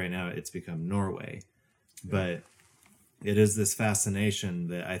 like right now, it's become Norway. But it is this fascination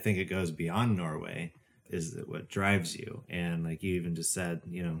that I think it goes beyond Norway. Is what drives you. And like you even just said,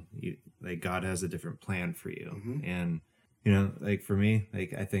 you know, like God has a different plan for you. And, you know, like for me,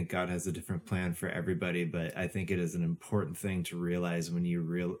 like I think God has a different plan for everybody, but I think it is an important thing to realize when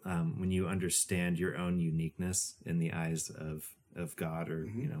you understand your own uniqueness in the eyes of God, or,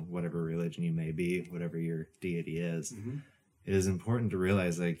 you know, whatever religion you may be, whatever your deity is, it is important to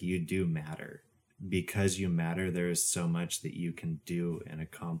realize like you do matter. Because you matter, there is so much that you can do and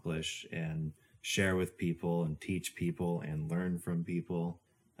accomplish and share with people and teach people and learn from people.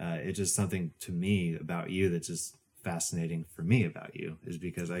 It's just something to me about you that's just fascinating for me about you, is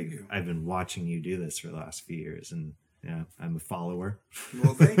because I've been watching you do this for the last few years, and yeah, I'm a follower.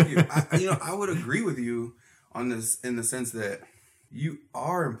 Well, thank you. I would agree with you on this in the sense that you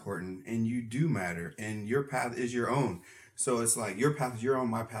are important and you do matter, and your path is your own. So it's like your path is your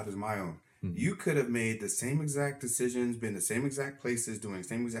own, my path is my own. You could have made the same exact decisions, been the same exact places, doing the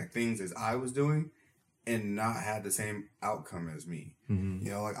same exact things as I was doing, and not had the same outcome as me. You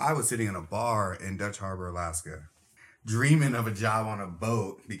know, like I was sitting in a bar in Dutch Harbor, Alaska, dreaming of a job on a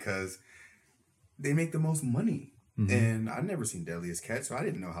boat because they make the most money. Mm-hmm. And I've never seen Deadliest Catch, so I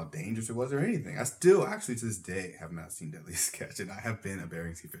didn't know how dangerous it was or anything. I still, actually, to this day, have not seen Deadliest Catch, and I have been a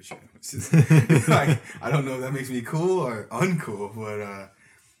Bering Sea fisherman, which is like, I don't know if that makes me cool or uncool, but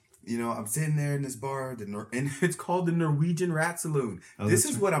you know, I'm sitting there in this bar, and it's called the Norwegian Rat Saloon. Oh, this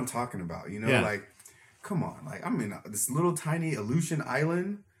is what I'm talking about, you know, like, come on, like, I'm in this little tiny Aleutian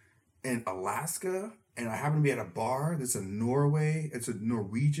island in Alaska, and I happen to be at a bar that's a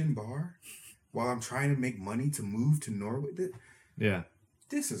Norwegian bar, while I'm trying to make money to move to Norway.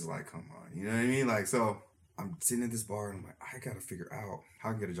 This is like, come on, you know what I mean? Like, so I'm sitting at this bar, and I'm like, I gotta figure out how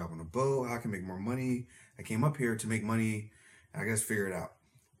I can get a job on a boat, how I can make more money. I came up here to make money, and I gotta figure it out.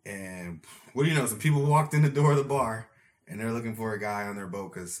 And what do you know? Some people walked in the door of the bar, and they're looking for a guy on their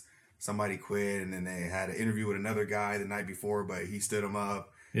boat because somebody quit, and then they had an interview with another guy the night before, but he stood him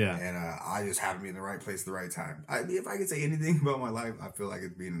up. Yeah. And I just happened to be in the right place at the right time. If I could say anything about my life, I feel like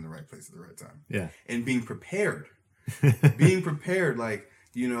it's being in the right place at the right time. Yeah. And being prepared. Being prepared, like,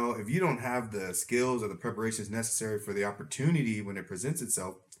 you know, if you don't have the skills or the preparations necessary for the opportunity when it presents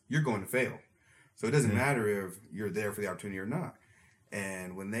itself, you're going to fail. So it doesn't matter if you're there for the opportunity or not.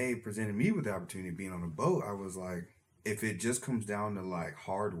 And when they presented me with the opportunity of being on a boat, I was like, if it just comes down to like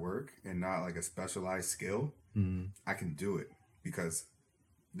hard work and not like a specialized skill, I can do it because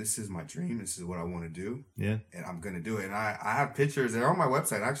this is my dream. This is what I want to do. Yeah. And I'm going to do it. And I have pictures. They're on my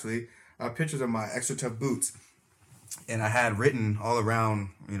website, actually. I have pictures of my extra tough boots. And I had written all around,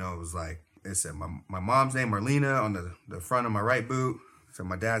 you know, it was like, it said my mom's name, Marlena, on the front of my right boot. It said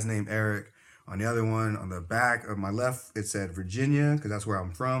my dad's name, Eric. On the other one, on the back of my left, it said Virginia, because that's where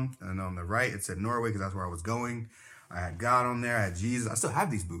I'm from. And on the right, it said Norway, because that's where I was going. I had God on there. I had Jesus. I still have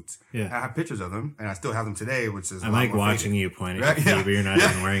these boots. Yeah. I have pictures of them, and I still have them today, which is... I like watching you point at your feet, but you're not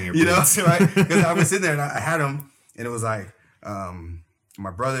even wearing your boots. You know, right? Because I was sitting there, and I had them, and it was like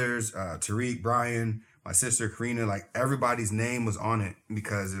my brothers, Tariq, Brian, my sister, Karina, like everybody's name was on it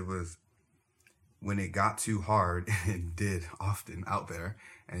because it was... When it got too hard, it did often out there,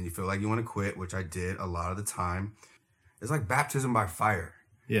 and you feel like you want to quit, which I did a lot of the time. It's like baptism by fire.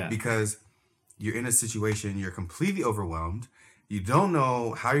 Yeah. Because you're in a situation, you're completely overwhelmed. You don't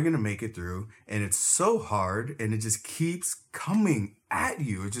know how you're going to make it through, and it's so hard, and it just keeps coming at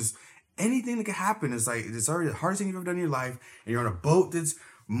you. It's just anything that could happen. It's like, it's already the hardest thing you've ever done in your life, and you're on a boat that's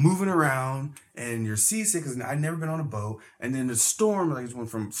moving around, and you're seasick because I'd never been on a boat. And then the storm, like, it went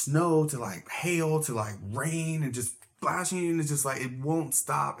from snow to like hail to like rain and just splashing you, and it's just like it won't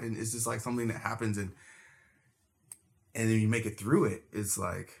stop, and it's just like something that happens, and then you make it through it. It's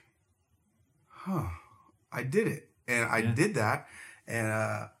like, I did it, and I did that,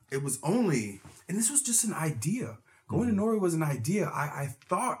 and it was only, and this was just an idea. Going to Norway was an idea. I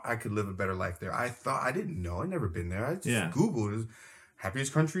thought I could live a better life there. I didn't know. I'd never been there. I just Googled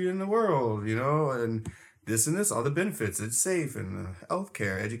happiest country in the world, you know, and this, all the benefits. It's safe, and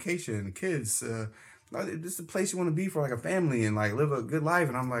healthcare, education, kids. This is the place you want to be for like a family and like live a good life.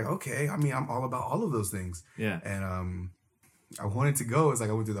 And I'm like, okay, I mean, I'm all about all of those things. Yeah. And I wanted to go. It's like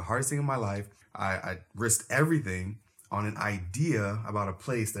I went through the hardest thing in my life. I risked everything on an idea about a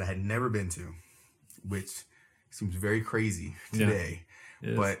place that I had never been to, which seems very crazy today.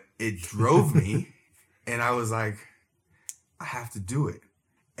 Yeah. But it drove me, and I was like, I have to do it.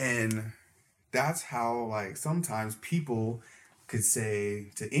 And that's how, like, sometimes people could say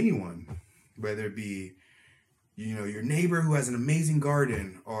to anyone, whether it be, you know, your neighbor who has an amazing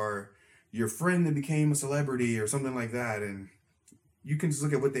garden, or your friend that became a celebrity or something like that, and you can just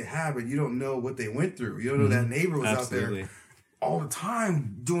look at what they have, but you don't know what they went through. You don't know that neighbor was out there all the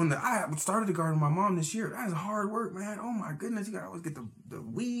time doing I started the garden with my mom this year. That is hard work, man. Oh my goodness, you gotta always get the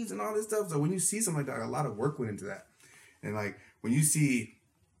weeds and all this stuff. So when you see something like that, a lot of work went into that. And like when you see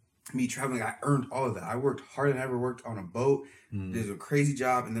me traveling, I earned all of that. I worked harder than I ever worked on a boat. Did a crazy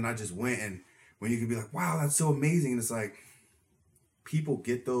job, and then I just went. And when you could be like, wow, that's so amazing. And it's like people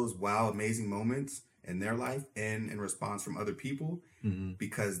get those wow, amazing moments in their life and in response from other people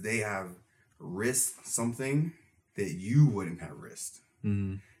because they have risked something that you wouldn't have risked.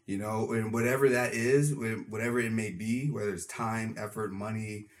 You know, and whatever that is, whatever it may be, whether it's time, effort,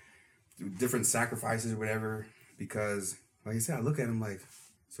 money, different sacrifices or whatever, because like I said, I look at them like,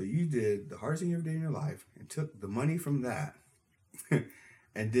 so you did the hardest thing you ever did in your life and took the money from that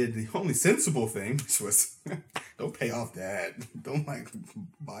and did the only sensible thing, which was don't pay off that. Don't like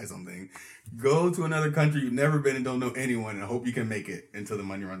buy something. Go to another country you've never been and don't know anyone and hope you can make it until the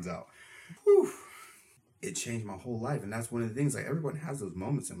money runs out. Whew. It changed my whole life. And that's one of the things, like everyone has those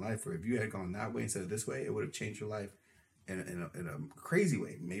moments in life where if you had gone that way instead of this way, it would have changed your life in a crazy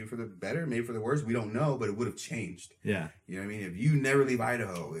way. Maybe for the better, maybe for the worse. We don't know, but it would have changed. Yeah. You know what I mean? If you never leave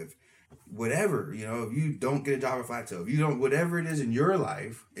Idaho, if whatever, you know, if you don't get a job at Plateau, if you don't, whatever it is in your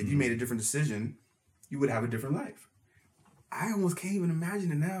life, if you made a different decision, you would have a different life. I almost can't even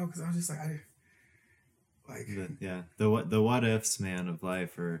imagine it now because I was just like, the what ifs, man, of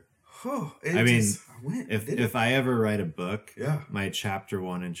life are. Oh, if I ever write a book, yeah, my chapter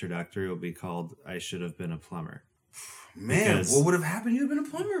 1 introductory will be called "I Should Have Been a Plumber." Man, because, what would have happened? You'd have been a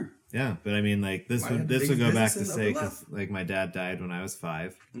plumber. Yeah, but I mean, like this would go back to say, because like my dad died when I was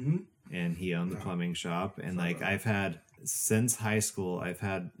 5, and he owned the plumbing shop, and like I've had since high school, I've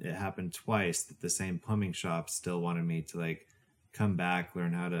had it happen twice that the same plumbing shop still wanted me to like come back,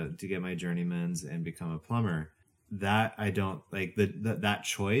 learn how to get my journeyman's and become a plumber. That I don't like that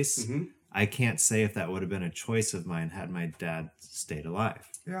choice. I can't say if that would have been a choice of mine had my dad stayed alive.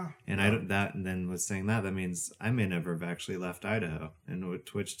 Yeah. And I don't and then with saying that means I may never have actually left Idaho. And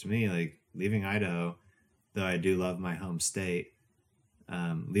which to me, like leaving Idaho, though I do love my home state,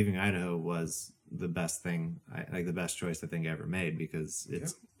 leaving Idaho was the best thing, the best choice I think I ever made, because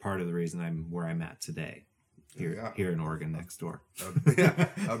it's part of the reason I'm where I'm at today. Here in Oregon next door.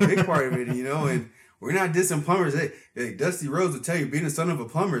 A big part of it, you know, and we're not dissing plumbers. Hey, Dusty Rhodes will tell you being the son of a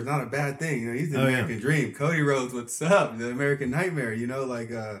plumber is not a bad thing. You know, he's the American dream. Cody Rhodes, what's up? The American nightmare, you know, like,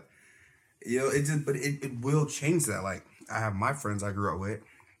 you know, it will change that. Like, I have my friends I grew up with,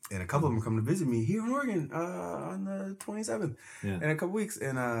 and a couple of them come to visit me here in Oregon on the 27th in a couple weeks.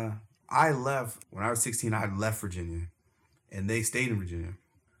 And I left, when I was 16, I left Virginia, and they stayed in Virginia.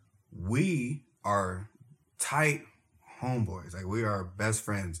 We are tight homeboys. Like, we are best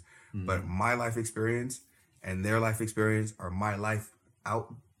friends. But my life experience and their life experience, or my life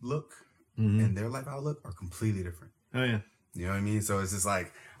outlook and their life outlook, are completely different. Oh yeah. You know what I mean? So it's just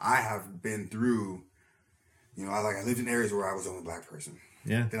like, I have been through, you know, I lived in areas where I was the only black person.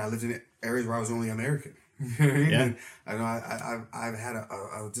 Yeah. Then I lived in areas where I was only American. You know what I mean? Yeah. I know I've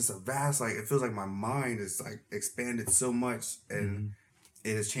had just a vast, like, it feels like my mind is like expanded so much, and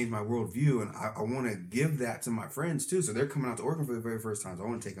it has changed my worldview, and I want to give that to my friends too. So they're coming out to Oregon for the very first time. So I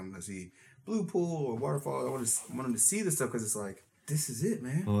want to take them to see Blue Pool or Waterfall. I want them to see this stuff, because it's like, this is it,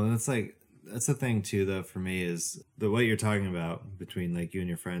 man. Well, that's the thing too, though, for me, is what you're talking about between like you and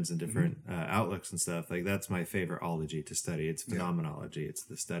your friends and different outlooks and stuff. Like, that's my favorite ology to study. It's phenomenology. It's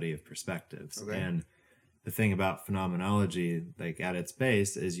the study of perspectives. Okay. And the thing about phenomenology, like at its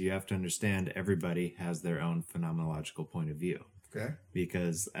base, is you have to understand everybody has their own phenomenological point of view. Okay.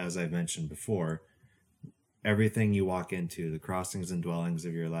 Because, as I mentioned before, everything you walk into, the crossings and dwellings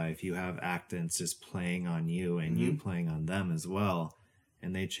of your life, you have actants just playing on you, and you playing on them as well.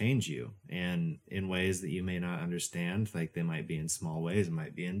 And they change you, and in ways that you may not understand. Like, they might be in small ways, it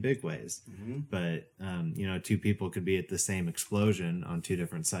might be in big ways. But, you know, two people could be at the same explosion on two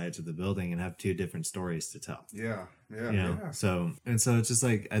different sides of the building and have two different stories to tell. Yeah. You know? So it's just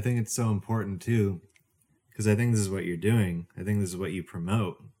like, I think it's so important too, because I think this is what you're doing. I think this is what you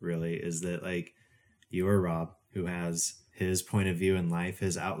promote, really, is that, like, you are Rob, who has his point of view in life,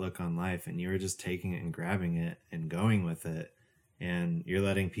 his outlook on life, and you're just taking it and grabbing it and going with it. And you're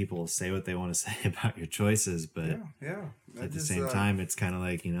letting people say what they want to say about your choices, but at the same time, it's kind of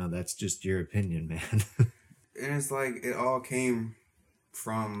like, you know, that's just your opinion, man. And it's like, it all came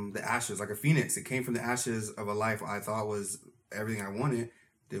from the ashes, like a phoenix. It came from the ashes of a life I thought was everything I wanted.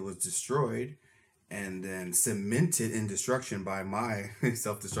 It was destroyed and then cemented in destruction by my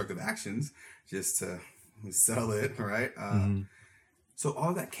self-destructive actions, just to sell it, right? So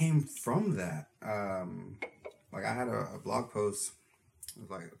all that came from that. Like, I had a blog post. It was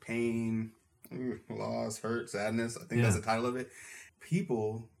like pain, loss, hurt, sadness. I think that's the title of it.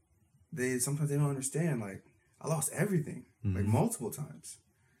 People, sometimes they don't understand. Like, I lost everything, like multiple times.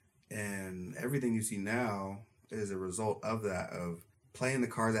 And everything you see now is a result of that, of playing the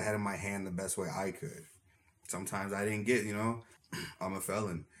cards I had in my hand the best way I could. Sometimes I didn't get, you know, I'm a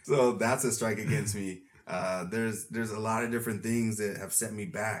felon. So that's a strike against me. There's a lot of different things that have set me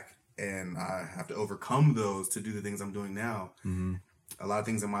back. And I have to overcome those to do the things I'm doing now. A lot of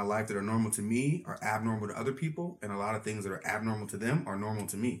things in my life that are normal to me are abnormal to other people. And a lot of things that are abnormal to them are normal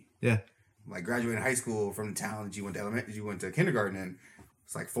to me. Yeah. Like graduating high school from the town that you went to kindergarten in,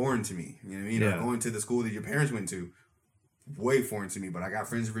 it's like foreign to me. You know what I mean? Yeah. Or going to the school that your parents went to, way foreign to me. But I got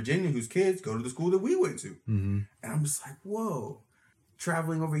friends in Virginia whose kids go to the school that we went to. And I'm just like, whoa.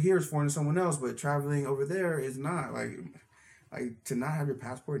 Traveling over here is foreign to someone else, but traveling over there is not. Like, to not have your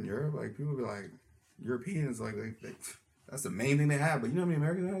passport in Europe, like, people be like, Europeans, like that's the main thing they have. But you know how many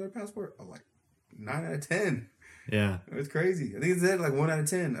Americans have their passport? Oh, like 9 out of 10. Yeah. It's crazy. I think it's like 1 out of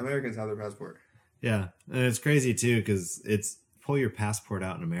 10 Americans have their passport. Yeah. And it's crazy too, because it's pull your passport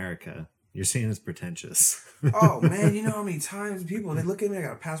out in America. You're seeing it's pretentious. Oh man, you know how many times people they look at me, I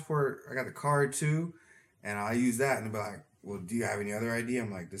got a passport, I got the card too, and I use that and they'll be like, well, do you have any other ID?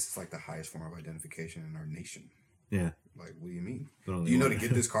 I'm like, this is like the highest form of identification in our nation. Yeah. Like, what do you mean? But Do you know to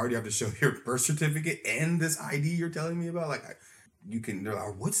get this card you have to show your birth certificate and this ID you're telling me about? Like, they're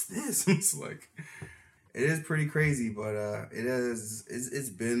like, what's this? It's like, it is pretty crazy, but it's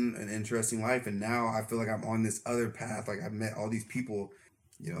been an interesting life, and now I feel like I'm on this other path. Like, I've met all these people.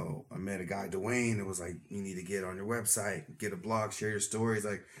 You know, I met a guy, Dwayne, that was like, you need to get on your website, get a blog, share your stories.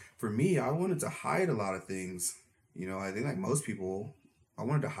 Like, for me, I wanted to hide a lot of things. You know, I think like most people, I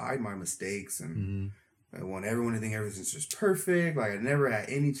wanted to hide my mistakes, and I want everyone to think everything's just perfect. Like, I never had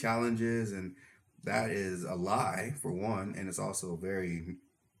any challenges, and that is a lie, for one, and it's also very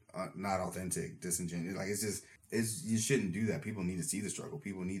not authentic, disingenuous. Like, you shouldn't do that. People need to see the struggle.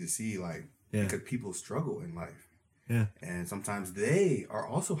 People need to see, like, because people struggle in life. Yeah. And sometimes they are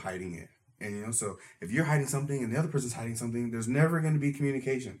also hiding it. And, you know, so if you're hiding something and the other person's hiding something, there's never going to be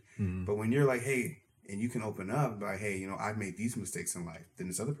communication. But when you're like, hey, and you can open up by, hey, you know, I've made these mistakes in life. Then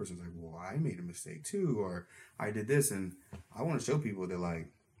this other person's like, well, I made a mistake too, or I did this. And I want to show people that, like,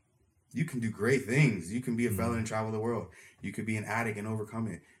 you can do great things. You can be a felon and travel the world. You could be an addict and overcome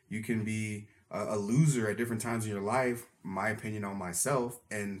it. You can be a loser at different times in your life, my opinion on myself,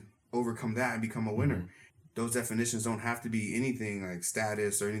 and overcome that and become a winner. Those definitions don't have to be anything like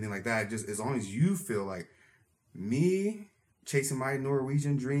status or anything like that. Just as long as you feel like me chasing my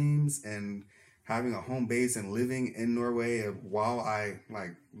Norwegian dreams and having a home base and living in Norway while I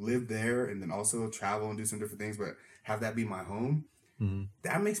like live there and then also travel and do some different things, but have that be my home,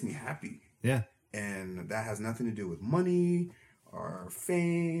 that makes me happy. Yeah. And that has nothing to do with money or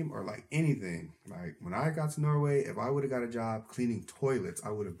fame or like anything. Like, when I got to Norway, if I would have got a job cleaning toilets, I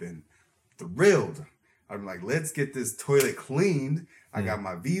would have been thrilled. I'm like, let's get this toilet cleaned. I got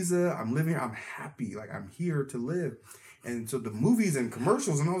my visa. I'm living here. I'm happy. Like, I'm here to live. And so the movies and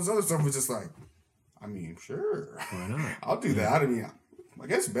commercials and all this other stuff was just like, I mean, sure. Why not? I'll do that. I mean, I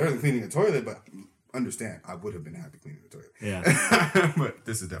guess it's better than cleaning a toilet, but understand, I would have been happy cleaning the toilet. Yeah. But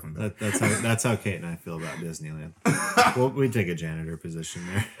this is definitely better. That's how Kate and I feel about Disneyland. Well, we take a janitor position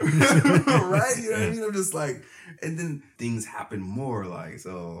there. Right? You know what I mean? I'm just like, and then things happen more. Like,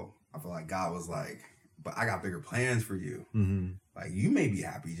 so I feel like God was like, but I got bigger plans for you. Like, you may be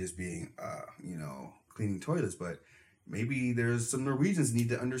happy just being, you know, cleaning toilets, but maybe there's some Norwegians need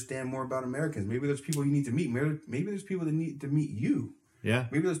to understand more about Americans. Maybe there's people you need to meet. Maybe there's people that need to meet you. Yeah.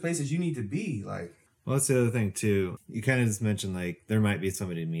 Maybe there's places you need to be. Like, well, that's the other thing too. You kind of just mentioned like there might be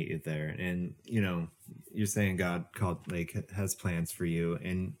somebody to meet you there, and you know, you're saying God has plans for you,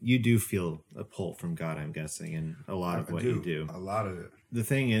 and you do feel a pull from God, I'm guessing, and a lot of what you do. A lot of it. The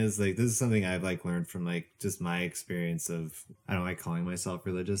thing is, like, this is something I've like learned from like just my experience of, I don't like calling myself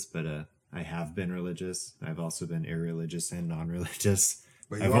religious, but I have been religious. I've also been irreligious and non-religious.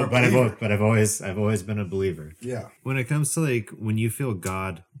 But I've always been a believer. Yeah. When it comes to like when you feel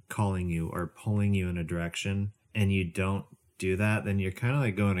God calling you or pulling you in a direction and you don't do that, then you're kind of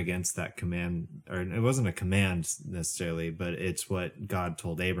like going against that command, or it wasn't a command necessarily, but it's what God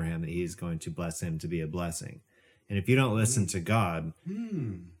told Abraham, that he's going to bless him to be a blessing. And if you don't listen to God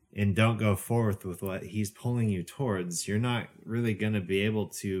and don't go forth with what he's pulling you towards, you're not really going to be able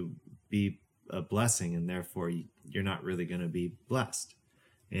to be a blessing, and therefore you're not really going to be blessed.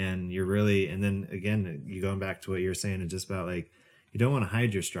 And you're really, and then again, you going back to what you're saying, it's just about like, you don't want to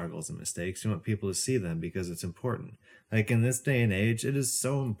hide your struggles and mistakes. You want people to see them because it's important. Like in this day and age, it is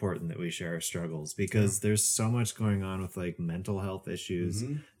so important that we share our struggles because there's so much going on with like mental health issues.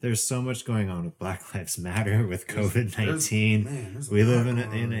 There's so much going on with Black Lives Matter, with COVID-19. We live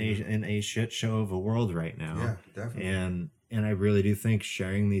in a shit show of a world right now. Yeah, definitely. And I really do think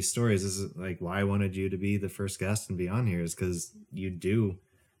sharing these stories is like why I wanted you to be the first guest and be on here, is because you do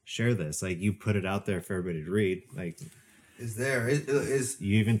share this. Like, you put it out there for everybody to read. Like, it's there. It is.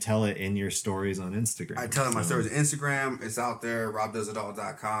 You even tell it in your stories on Instagram. I tell it my stories on Instagram. It's out there.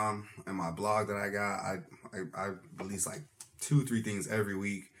 robdoesitall.com. And my blog that I got, I release like 2-3 things every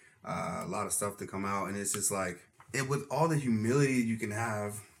week. A lot of stuff to come out. And it's just like, with all the humility you can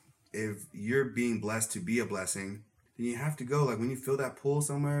have, if you're being blessed to be a blessing, then you have to go. Like, when you feel that pull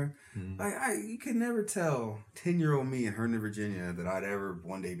somewhere, like you can never tell 10-year-old me in Herndon, Virginia, that I'd ever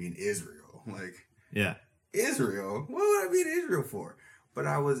one day be in Israel. Like, yeah. Israel? What would I be in Israel for? But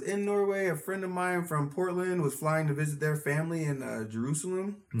I was in Norway. A friend of mine from Portland was flying to visit their family in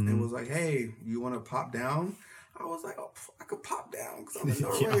Jerusalem and was like, hey, you want to pop down? I was like, oh, I could pop down because I'm in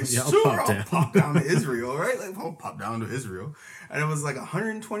Norway. I'll pop down to Israel, right? Like, I'll pop down to Israel. And it was like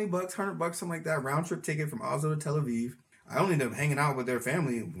 $120, $100, something like that, round trip ticket from Oslo to Tel Aviv. I only ended up hanging out with their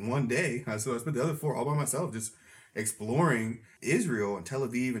family one day. So I spent the other 4 all by myself, just exploring Israel and Tel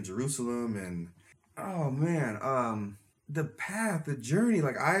Aviv and Jerusalem. And, oh, man, the path, the journey,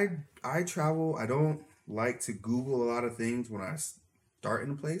 like, I travel. I don't like to Google a lot of things when I start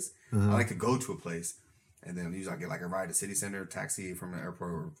in a place. I like to go to a place. And then usually I get like a ride to city center, taxi from the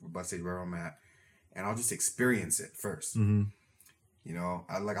airport or bus station where I'm at, and I'll just experience it first. You know,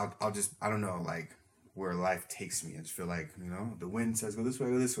 I'll just, I don't know, like where life takes me. I just feel like, you know, the wind says go this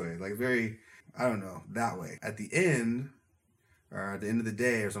way, like very, I don't know, that way. At the end, or at the end of the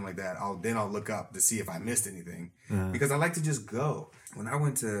day or something like that, I'll look up to see if I missed anything because I like to just go. When I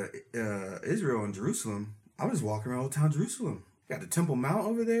went to Israel and Jerusalem, I was walking around Old Town Jerusalem. Got the Temple Mount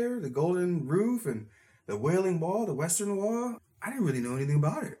over there, the Golden Roof, and the Wailing Wall, the Western Wall. I didn't really know anything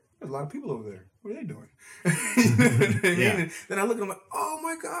about it. There's a lot of people over there. What are they doing? You know what I mean? Yeah. And then I look at them like, oh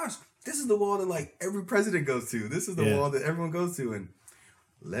my gosh, this is the wall that like every president goes to. This is the wall that everyone goes to. And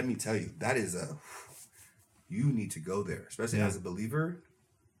let me tell you, that is you need to go there, especially as a believer.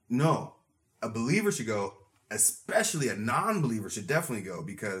 No, a believer should go, especially a non-believer should definitely go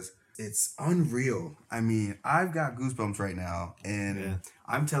because it's unreal. I mean, I've got goosebumps right now. And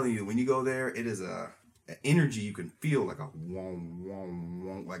I'm telling you, when you go there, it is an energy you can feel like a wong, wong,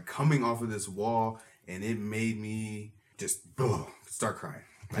 wong, like coming off of this wall. And it made me just start crying.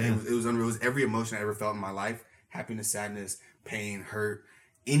 Like it was unreal. It was every emotion I ever felt in my life. Happiness, sadness, pain, hurt.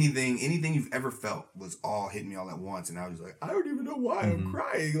 Anything you've ever felt was all hitting me all at once. And I was like, I don't even know why I'm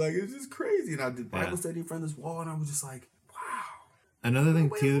crying. Like, it's just crazy. And I did Bible study in front of this wall. And I was just like, another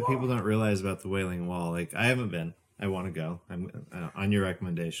thing too that people don't realize about the Wailing Wall, like I haven't been. I want to go. I'm on your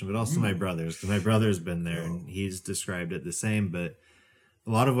recommendation, but also my brother's, because my brother's been there and he's described it the same. But a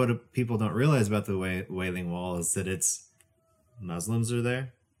lot of what people don't realize about the Wailing Wall is that it's Muslims are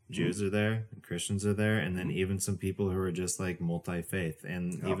there, Jews are there, and Christians are there, and then even some people who are just like multi-faith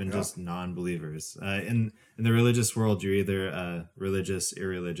and just non-believers. In the religious world, you're either religious,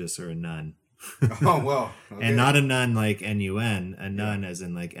 irreligious, or a nun. Oh, well. Okay. And not a nun like N-U-N, a nun as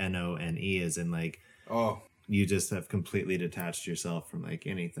in like N-O-N-E, as in like, you just have completely detached yourself from like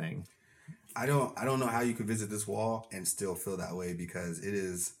anything. I don't know how you could visit this wall and still feel that way because it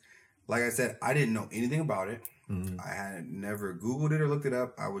is, like I said, I didn't know anything about it. I had never Googled it or looked it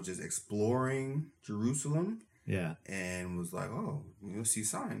up. I was just exploring Jerusalem. Yeah. And was like, oh, you'll see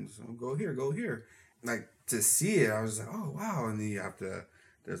signs. Go here, go here. Like, to see it, I was like, oh, wow. And then you have to,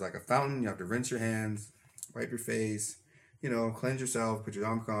 there's like a fountain. You have to rinse your hands, wipe your face, you know, cleanse yourself, put your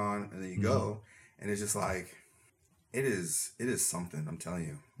yarmulke on, and then you go. And it's just like, it is something, I'm telling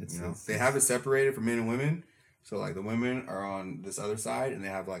you. They have it separated for men and women. So like the women are on this other side and they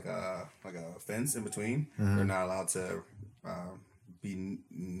have like a fence in between. They're not allowed to be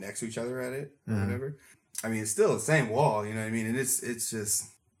next to each other at it or whatever. I mean, it's still the same wall, you know what I mean? And it's just,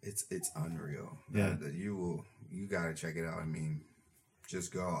 it's unreal. Yeah. You gotta check it out. I mean,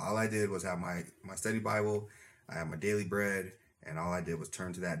 just go. All I did was have my study Bible. I had my daily bread, and all I did was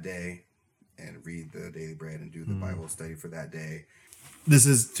turn to that day and read the daily bread and do the Bible study for that day. This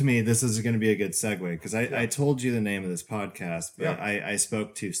is going to be a good segue because I told you the name of this podcast, but I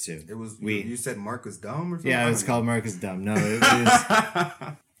spoke too soon. It was you said Mark was dumb or something? Yeah, it was called Mark is Dumb. No, it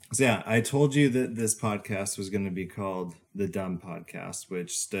was. So yeah, I told you that this podcast was going to be called The Dumb Podcast,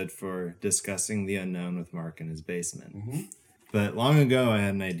 which stood for Discussing the Unknown with Mark in His Basement. But long ago, I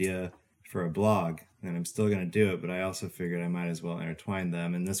had an idea for a blog, and I'm still going to do it, but I also figured I might as well intertwine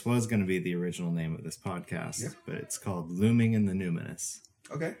them. And this was going to be the original name of this podcast, but it's called Looming in the Numinous.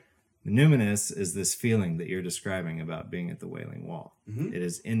 Okay. The numinous is this feeling that you're describing about being at the Wailing Wall. It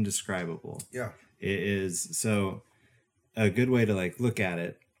is indescribable. Yeah. It is, so a good way to like look at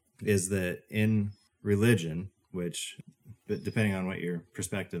it is that in religion, which, but depending on what your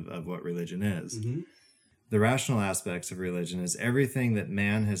perspective of what religion is, the rational aspects of religion is everything that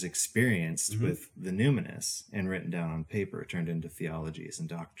man has experienced with the numinous and written down on paper, turned into theologies and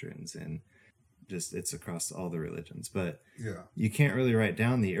doctrines, and just it's across all the religions. But you can't really write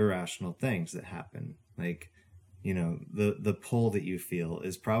down the irrational things that happen. Like, you know, the pull that you feel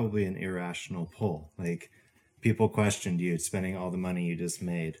is probably an irrational pull. Like, people questioned you spending all the money you just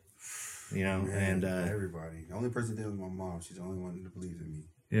made. You know, and everybody. The only person that did was my mom. She's the only one that believes in me.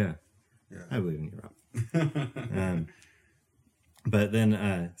 Yeah. I believe in you, Rob. But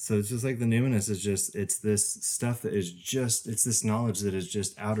then, so it's just like the numinous is just, it's this stuff that is just, it's this knowledge that is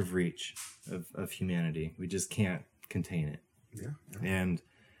just out of reach of humanity. We just can't contain it. And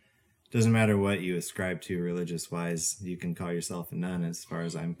doesn't matter what you ascribe to religious wise, you can call yourself a nun. As far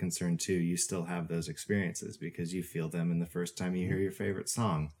as I'm concerned too, you still have those experiences because you feel them in the first time you hear your favorite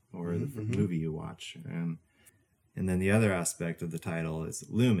song or the movie you watch. And then the other aspect of the title is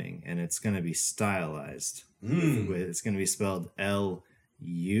looming, and it's going to be stylized. It's going to be spelled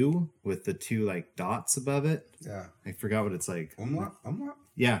L-U with the 2 like dots above it. Yeah. I forgot what it's like. Umlaut?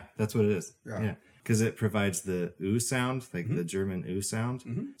 Yeah, that's what it is. Yeah. Because it provides the oo sound, like the German oo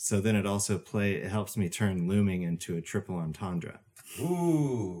sound. So then it also it helps me turn looming into a triple entendre.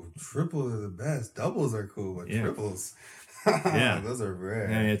 Ooh, triples are the best. Doubles are cool, but triples, those are rare.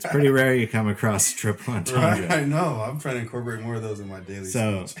 I mean, it's pretty rare you come across triple entendre. Right, I know. I'm trying to incorporate more of those in my daily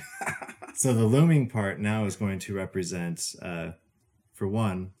speech. So the looming part now is going to represent, for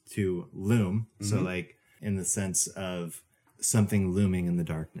one, to loom. So like in the sense of something looming in the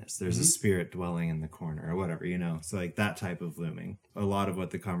darkness. There's a spirit dwelling in the corner or whatever, so like that type of looming. A lot of what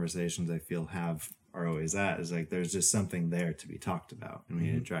the conversations I feel are always at is like there's just something there to be talked about and we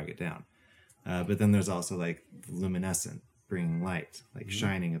need to drag it down. But then there's also like luminescent, bringing light, like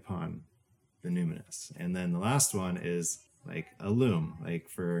shining upon the numinous. And then the last one is like a loom, like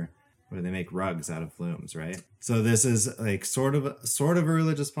for where they make rugs out of looms, right? So this is like sort of a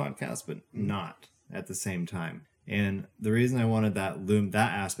religious podcast, but not at the same time. And the reason I wanted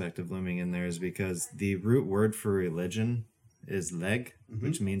that aspect of looming in there is because the root word for religion is leg,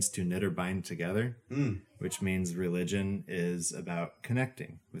 which means to knit or bind together, which means religion is about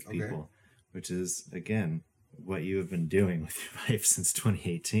connecting with people, which is, again, what you have been doing with your life since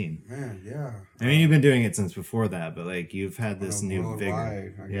 2018. Man, yeah. I mean, you've been doing it since before that, but like you've had this new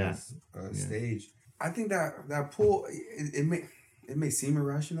vigor. I guess, stage. I think that pull, it may seem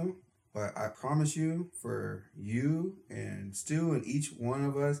irrational, but I promise you, for you and Stu and each one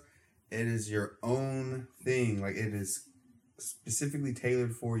of us, it is your own thing. Like it is specifically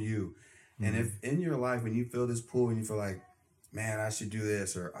tailored for you. And if in your life, when you feel this pull and you feel like, man, I should do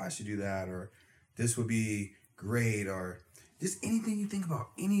this or I should do that or this would be great or just anything you think about,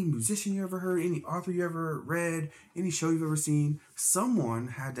 any musician you ever heard, any author you ever read, any show you've ever seen, someone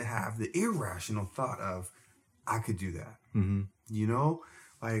had to have the irrational thought of, I could do that.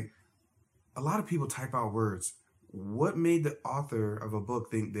 Like a lot of people type out words. What made the author of a book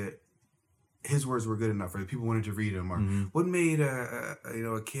think that his words were good enough or people wanted to read them? Or what made a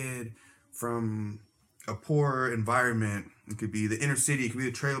kid from a poor environment, it could be the inner city, it could be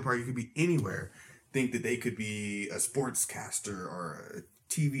the trailer park, it could be anywhere, think that they could be a sportscaster or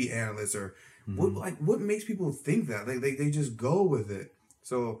a TV analyst or what makes people think that? They just go with it.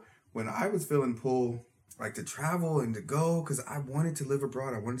 So when I was feeling pulled like to travel and to go, because I wanted to live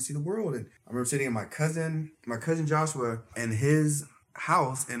abroad, I wanted to see the world. And I remember sitting in my cousin Joshua and his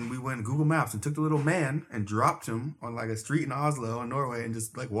house, and we went Google Maps and took the little man and dropped him on like a street in Oslo in Norway and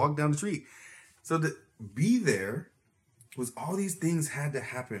just like walked down the street. So to be there was all these things had to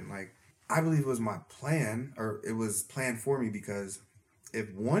happen. Like I believe it was my plan, or it was planned for me, because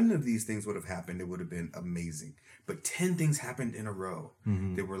if one of these things would have happened, it would have been amazing. But 10 things happened in a row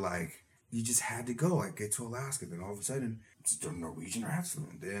that were like, you just had to go. Like get to Alaska, then all of a sudden it's the Norwegian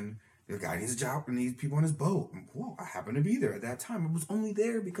accident. Then the guy needs a job and needs people on his boat. And, whoa, I happened to be there at that time. I was only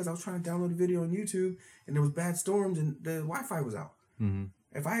there because I was trying to download a video on YouTube and there was bad storms and the Wi-Fi was out.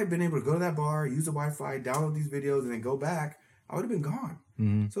 If I had been able to go to that bar, use the Wi-Fi, download these videos, and then go back, I would have been gone.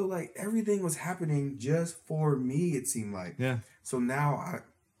 So like everything was happening just for me, it seemed like. Yeah. So now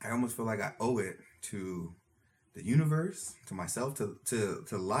I almost feel like I owe it to the universe, to myself,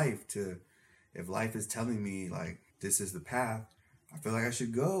 to life, to if life is telling me like this is the path, I feel like I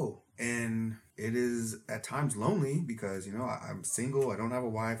should go. And it is at times lonely because, I'm single, I don't have a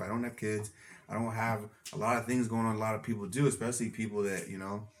wife, I don't have kids, I don't have a lot of things going on a lot of people do, especially people that,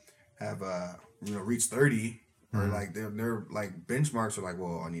 have reached 30 or like their like benchmarks are like,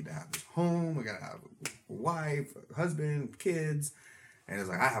 well, I need to have this home, I gotta have a wife, a husband, kids. And it's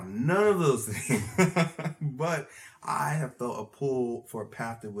like, I have none of those things. But I have felt a pull for a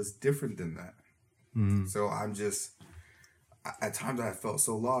path that was different than that. So I'm just, at times I felt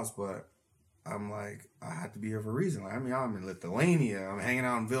so lost, but I'm like, I had to be here for a reason. Like, I'm in Lithuania. I'm hanging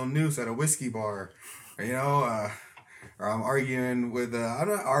out in Vilnius at a whiskey bar, or I'm arguing with, I'm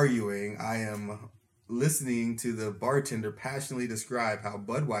not arguing. I am listening to the bartender passionately describe how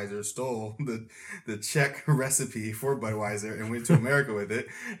Budweiser stole the Czech recipe for Budweiser and went to America with it.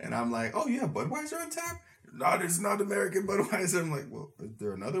 And I'm like, oh, you have Budweiser on tap? No, it's not American Budweiser. I'm like, well, is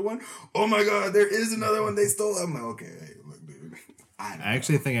there another one? Oh my God, there is another one they stole. I'm like, okay, hey, look, dude. I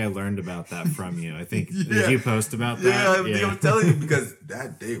actually think I learned about that from you. I think, did you post about that? Yeah, I was telling you because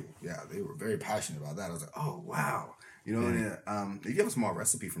that day, they were very passionate about that. I was like, oh, wow. You know, and if you have a small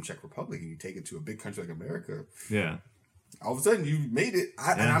recipe from Czech Republic and you take it to a big country like America, all of a sudden you made it.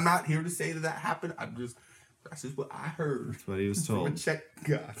 And I'm not here to say that happened. That's just what I heard. That's what he was told. From a Czech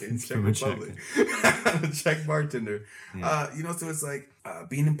guy in Czech Republic. A Czech bartender. Yeah. You know, so it's like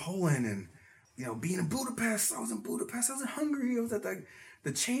being in Poland and, you know, being in Budapest. I was in Budapest. I was in Hungary. I was at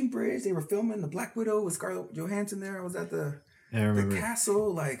the Chain Bridge. They were filming The Black Widow with Scarlett Johansson there. I was at the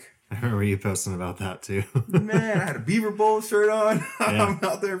castle. Like, I remember you posting about that too. Man, I had a Beaver Bowl shirt on. I'm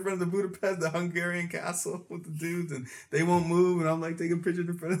out there in front of the Budapest, the Hungarian castle with the dudes, and they won't move. And I'm like taking pictures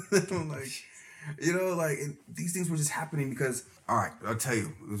in front of them. I'm like, you know, like these things were just happening because. All right, I'll tell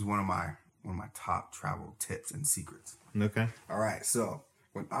you, it was one of my top travel tips and secrets. Okay. All right, so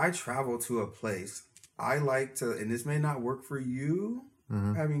when I travel to a place, I like to, and this may not work for you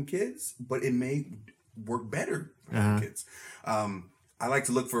having kids, but it may work better for having kids. I like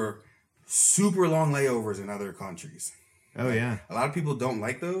to look for super long layovers in other countries. Oh, yeah. A lot of people don't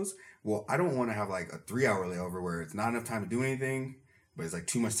like those. Well, I don't want to have like a 3-hour layover where it's not enough time to do anything, but it's like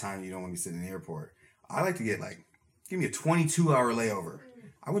too much time. You don't want to be sitting in the airport. I like to get like, give me a 22-hour layover.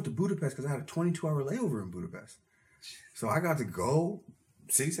 I went to Budapest because I had a 22-hour layover in Budapest. So I got to go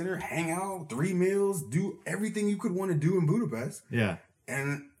city center, hang out, 3 meals, do everything you could want to do in Budapest. Yeah.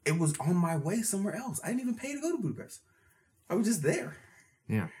 And it was on my way somewhere else. I didn't even pay to go to Budapest. I was just there.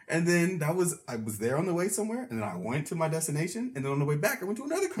 Yeah. And then I was there on the way somewhere, and then I went to my destination, and then on the way back, I went to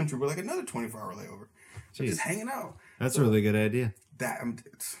another country with like another 24-hour layover. So just hanging out. That's a really good idea.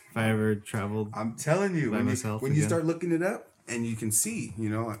 If I ever traveled, I'm telling you, when you start looking it up, and you can see, you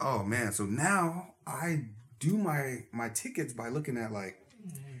know, like, oh man, so now I do my tickets by looking at like,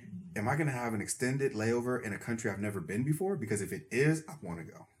 am I going to have an extended layover in a country I've never been before? Because if it is, I want to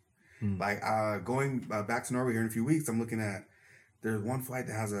go. Like going back to Norway here in a few weeks, I'm looking at, there's one flight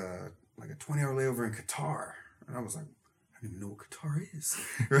that has a 20-hour layover in Qatar. And I was like, I don't even know what Qatar is.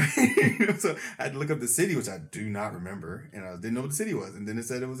 Right? So I had to look up the city, which I do not remember. And I didn't know what the city was. And then it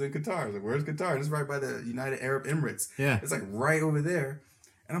said it was in Qatar. I was like, where's Qatar? It's right by the United Arab Emirates. Yeah. It's like right over there.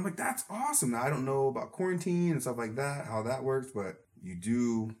 And I'm like, that's awesome. Now, I don't know about quarantine and stuff like that, how that works, but you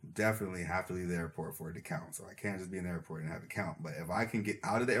do definitely have to leave the airport for it to count. So I can't just be in the airport and have it count. But if I can get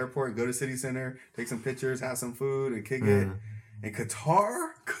out of the airport and go to city center, take some pictures, have some food, and kick it. And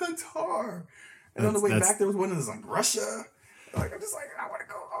Qatar. And on the way back, there was one that was like Russia. Like, I'm just like, I want to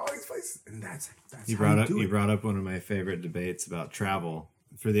go all these places. And that's you brought up one of my favorite debates about travel.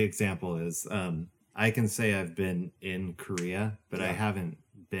 For the example is, I can say I've been in Korea, but I haven't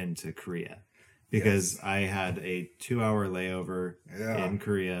been to Korea. Because I had a 2-hour layover in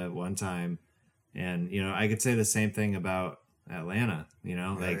Korea one time. And, you know, I could say the same thing about Atlanta. You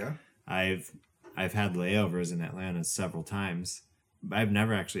know, I've had layovers in Atlanta several times. But I've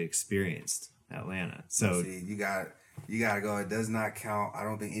never actually experienced Atlanta. So see, you gotta go. It does not count. I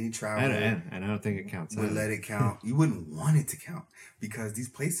don't think any travel. I don't think it counts. Would let it count. You wouldn't want it to count because these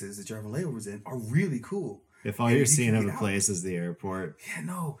places that you're having layovers in are really cool. If all you're seeing of a place is the airport. Yeah,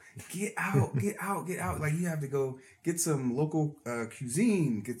 no. Get out, get out, get out. Like, you have to go get some local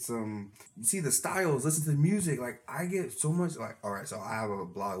cuisine, see the styles, listen to the music. Like, I get so much, like, all right, so I have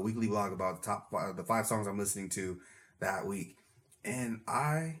a weekly blog about the 5 songs I'm listening to that week. And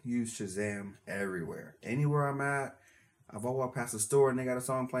I use Shazam everywhere. Anywhere I'm at, if I walk past the store and they got a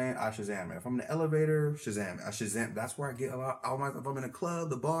song playing, I Shazam it. If I'm in the elevator, Shazam. That's where I get a lot. If I'm in a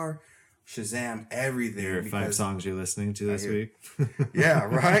club, the bar, Shazam everything. Your 5 songs you're listening to this week. Yeah,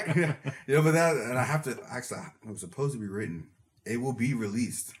 right. You know, but that, and I have to actually. It was supposed to be written. It will be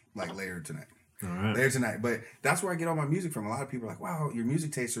released like later tonight. All right. Later tonight. But that's where I get all my music from. A lot of people are like, "Wow, your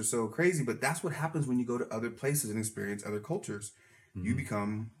music tastes are so crazy." But that's what happens when you go to other places and experience other cultures. Mm-hmm. You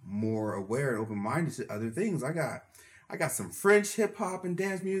become more aware and open-minded to other things. I got some French hip hop and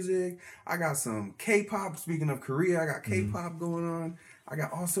dance music. I got some K-pop. Speaking of Korea, I got K-pop going on. I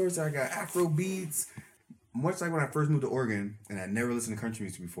got all sorts. I got Afro beats. Much like when I first moved to Oregon, and I never listened to country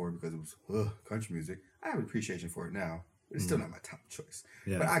music before because it was country music. I have an appreciation for it now, but it's still not my top choice.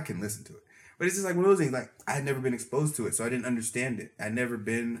 Yeah. But I can listen to it. But it's just like one of those things. Like, I had never been exposed to it, so I didn't understand it. I'd never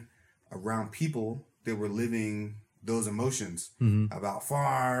been around people that were living those emotions about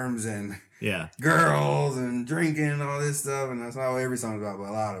farms and girls and drinking and all this stuff. And that's not what every song's about, but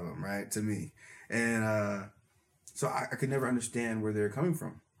a lot of them, right? To me. And so I could never understand where they're coming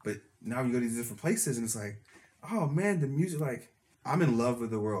from. But now you go to these different places and it's like, oh man, the music, like, I'm in love with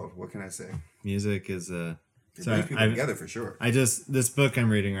the world. What can I say? Music is It brings people together for sure. This book I'm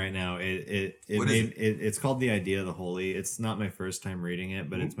reading right now, it's called The Idea of the Holy. It's not my first time reading it,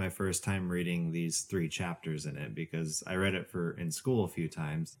 but it's my first time reading these 3 chapters in it, because I read it in school a few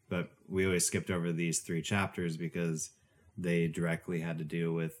times, but we always skipped over these 3 chapters because they directly had to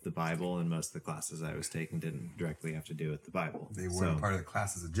do with the Bible, and most of the classes I was taking didn't directly have to do with the Bible. They weren't part of the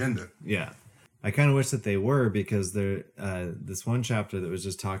class's agenda. Yeah. I kind of wish that they were, because this one chapter that was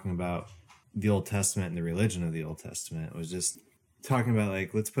just talking about the Old Testament and the religion of the Old Testament was just talking about,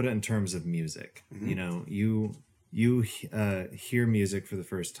 like, let's put it in terms of music. You know, you hear music for the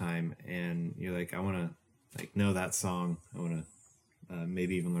first time and you're like, I want to like know that song. I want to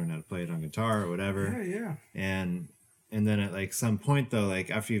maybe even learn how to play it on guitar or whatever. Yeah. And then at like some point though,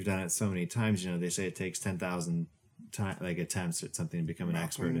 like after you've done it so many times, you know, they say it takes 10,000 attempts at something to become an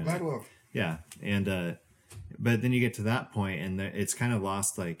expert in it. Yeah. And but then you get to that point and it's kind of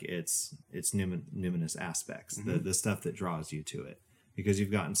lost like its numinous aspects, the stuff that draws you to it, because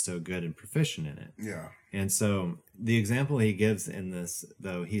you've gotten so good and proficient in it. Yeah. And so the example he gives in this,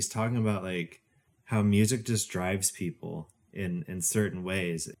 though, he's talking about like how music just drives people in certain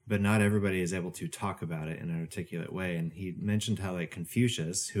ways, but not everybody is able to talk about it in an articulate way. And he mentioned how like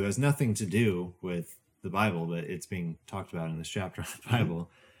Confucius, who has nothing to do with the Bible, but it's being talked about in this chapter on the Bible.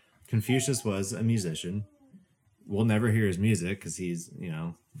 Confucius was a musician. We'll never hear his music because he's, you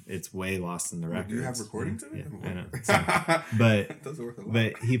know, it's way lost in the records. Do you have recordings of it? Yeah, I know. So,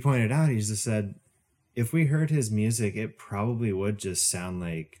 but he pointed out, he just said, if we heard his music, it probably would just sound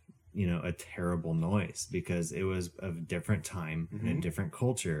like, you know, a terrible noise, because it was of a different time and a different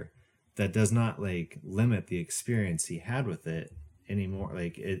culture. That does not like limit the experience he had with it anymore.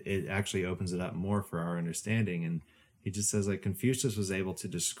 Like it actually opens it up more for our understanding. And he just says like Confucius was able to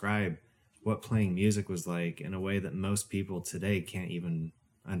describe what playing music was like in a way that most people today can't even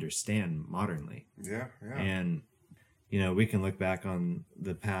understand modernly. Yeah. And, you know, we can look back on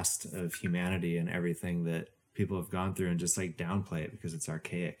the past of humanity and everything that people have gone through and just like downplay it because it's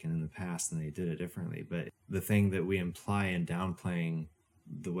archaic and in the past and they did it differently. But the thing that we imply in downplaying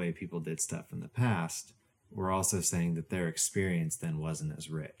the way people did stuff in the past, we're also saying that their experience then wasn't as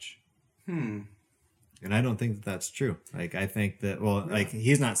rich. And I don't think that that's true. Like, I think that, well, like,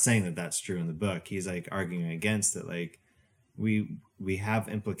 he's not saying that that's true in the book. He's, like, arguing against it. Like, we have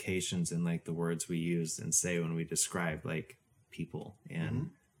implications in, like, the words we use and say when we describe, like, people and,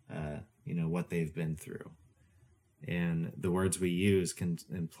 you know, what they've been through. And the words we use can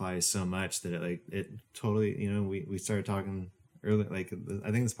imply so much that it totally, you know, we started talking early, like, I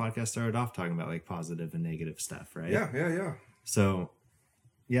think this podcast started off talking about, like, positive and negative stuff, right? Yeah. So...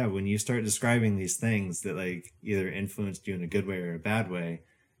 yeah, when you start describing these things that like either influenced you in a good way or a bad way,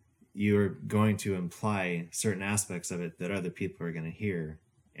 you're going to imply certain aspects of it that other people are going to hear.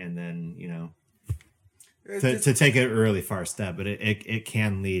 And then, you know, to take it a really far step, but it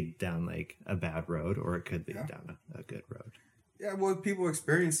can lead down like a bad road, or it could lead down a good road. Yeah, well, people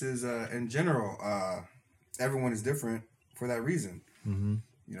experiences in general, everyone is different for that reason. You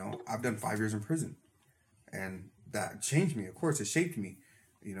know, I've done 5 years in prison, and that changed me. Of course, it shaped me.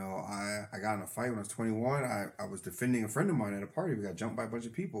 You know, I got in a fight when I was 21. I was defending a friend of mine at a party. We got jumped by a bunch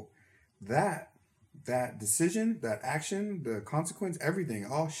of people. That decision, that action, the consequence, everything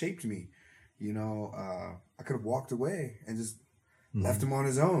all shaped me. You know, I could have walked away and just left him on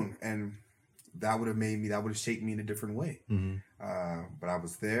his own. And that would have shaped me in a different way. But I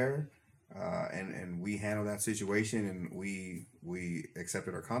was there and we handled that situation, and we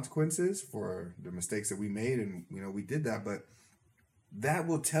accepted our consequences for the mistakes that we made. And, you know, we did that. But that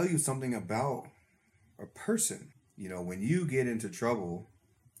will tell you something about a person. You know, when you get into trouble,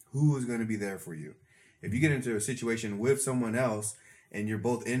 who is going to be there for you? If you get into a situation with someone else and you're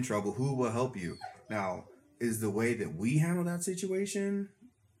both in trouble, who will help you? Now, is the way that we handle that situation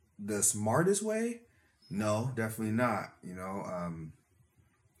the smartest way? No, definitely not. You know,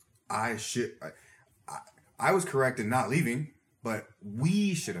 I was correct in not leaving, but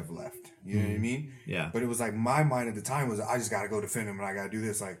we should have left. You know what I mean? Yeah. But it was like my mind at the time was, I just got to go defend him and I got to do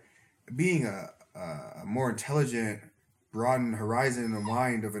this. Like, being a more intelligent, broadened horizon in the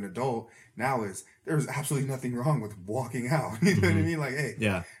mind of an adult now is, there's absolutely nothing wrong with walking out. You know what I mean? Like,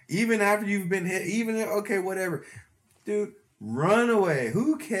 hey, even after you've been hit, okay, whatever. Dude, run away.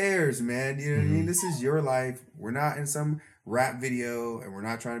 Who cares, man? You know what I mean? This is your life. We're not in some rap video, and we're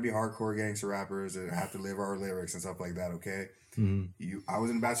not trying to be hardcore gangster rappers and have to live our lyrics and stuff like that, okay? I was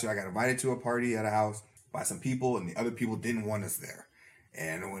in Bachelor. I got invited to a party at a house by some people, and the other people didn't want us there.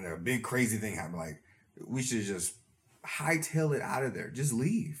 And when a big crazy thing happened, like, we should just hightail it out of there. Just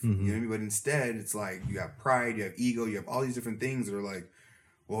leave. You know what I mean? But instead, it's like, you have pride, you have ego, you have all these different things that are like,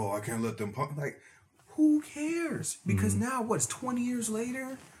 well, I can't let them punk. Like, who cares? Because now, what's 20 years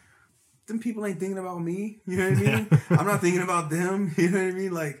later? Them people ain't thinking about me. You know what I mean? I'm not thinking about them. You know what I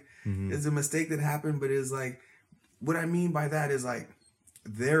mean? Like, it's a mistake that happened, but it's like, what I mean by that is like,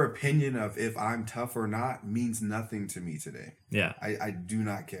 their opinion of if I'm tough or not means nothing to me today. Yeah. I do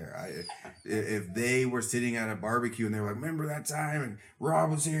not care. If they were sitting at a barbecue and they were like, remember that time and Rob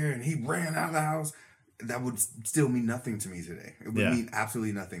was here and he ran out of the house, that would still mean nothing to me today. It would mean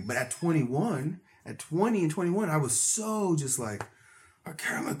absolutely nothing. But at 20 and 21, I was so just like, I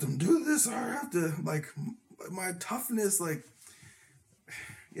can't let them do this. I have to, like, my toughness, like,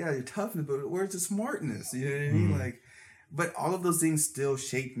 yeah, your toughness, but where's the smartness? You know what I mean? Like, but all of those things still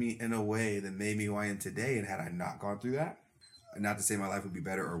shaped me in a way that made me who I am today. And had I not gone through that, not to say my life would be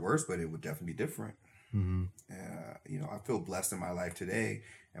better or worse, but it would definitely be different. You know, I feel blessed in my life today.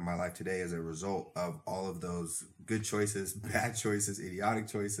 And my life today is a result of all of those good choices, bad choices, idiotic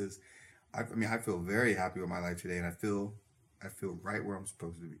choices. I mean, I feel very happy with my life today. And I feel right where I'm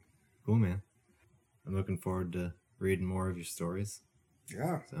supposed to be. Cool, man. I'm looking forward to reading more of your stories.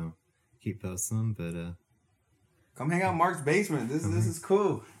 Yeah. So keep posting them, but come hang out in Mark's basement. This is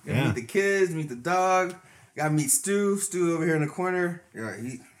cool. You gotta meet the kids, meet the dog. Gotta meet Stu. Stu over here in the corner. Yeah,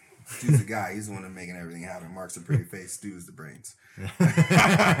 Stu's the guy. He's the one that's making everything happen. Mark's the pretty face. Stu's the brains.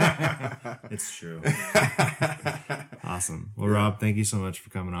 It's true. Awesome. Well, Rob, thank you so much for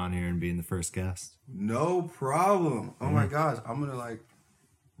coming on here and being the first guest. No problem. Oh my gosh, I'm gonna like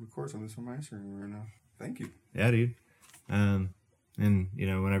record some of this for my Instagram right now. Thank you. Yeah, dude. And you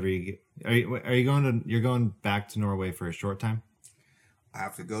know, whenever you get, you're going back to Norway for a short time? I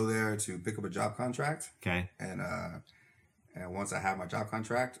have to go there to pick up a job contract. Okay. And once I have my job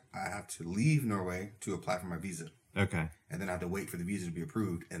contract, I have to leave Norway to apply for my visa. Okay. And then I have to wait for the visa to be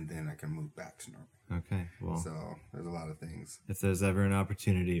approved, and then I can move back to Norway. Okay. Well, so there's a lot of things. If there's ever an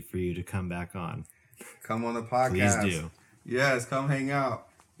opportunity for you to come back on, come on the podcast. Please do. Yes, come hang out.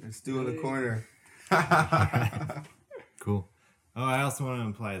 There's Stu in the corner. Cool. Oh, I also want to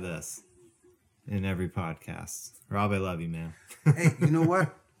imply this in every podcast. Rob, I love you, man. Hey, you know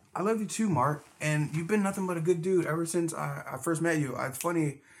what? I love you too, Mark. And you've been nothing but a good dude ever since I first met you. It's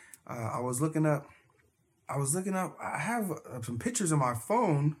funny. I was looking up. I have some pictures on my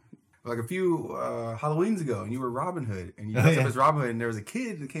phone, like a few Halloweens ago, and you were Robin Hood, and you dressed up as Robin Hood, and there was a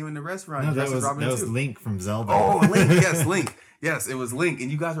kid that came in the restaurant. No, that was Link from Zelda. Oh, Link. Yes, Link. Yes, it was Link, and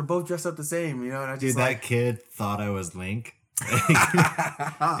you guys were both dressed up the same, you know. And I just that kid thought I was Link.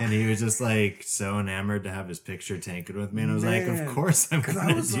 And he was just like so enamored to have his picture taken with me, and I was like, of course I'm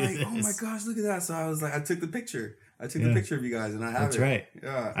gonna do this. I was like, oh my gosh, look at that. So I was like, I took the picture the picture of you guys, and I have it. That's right.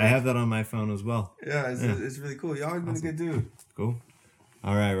 Yeah, I have that on my phone as well. Yeah, it's really cool. You always been a good dude. Cool.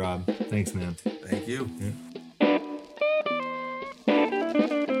 All right, Rob, thanks, man. Thank you. Yeah.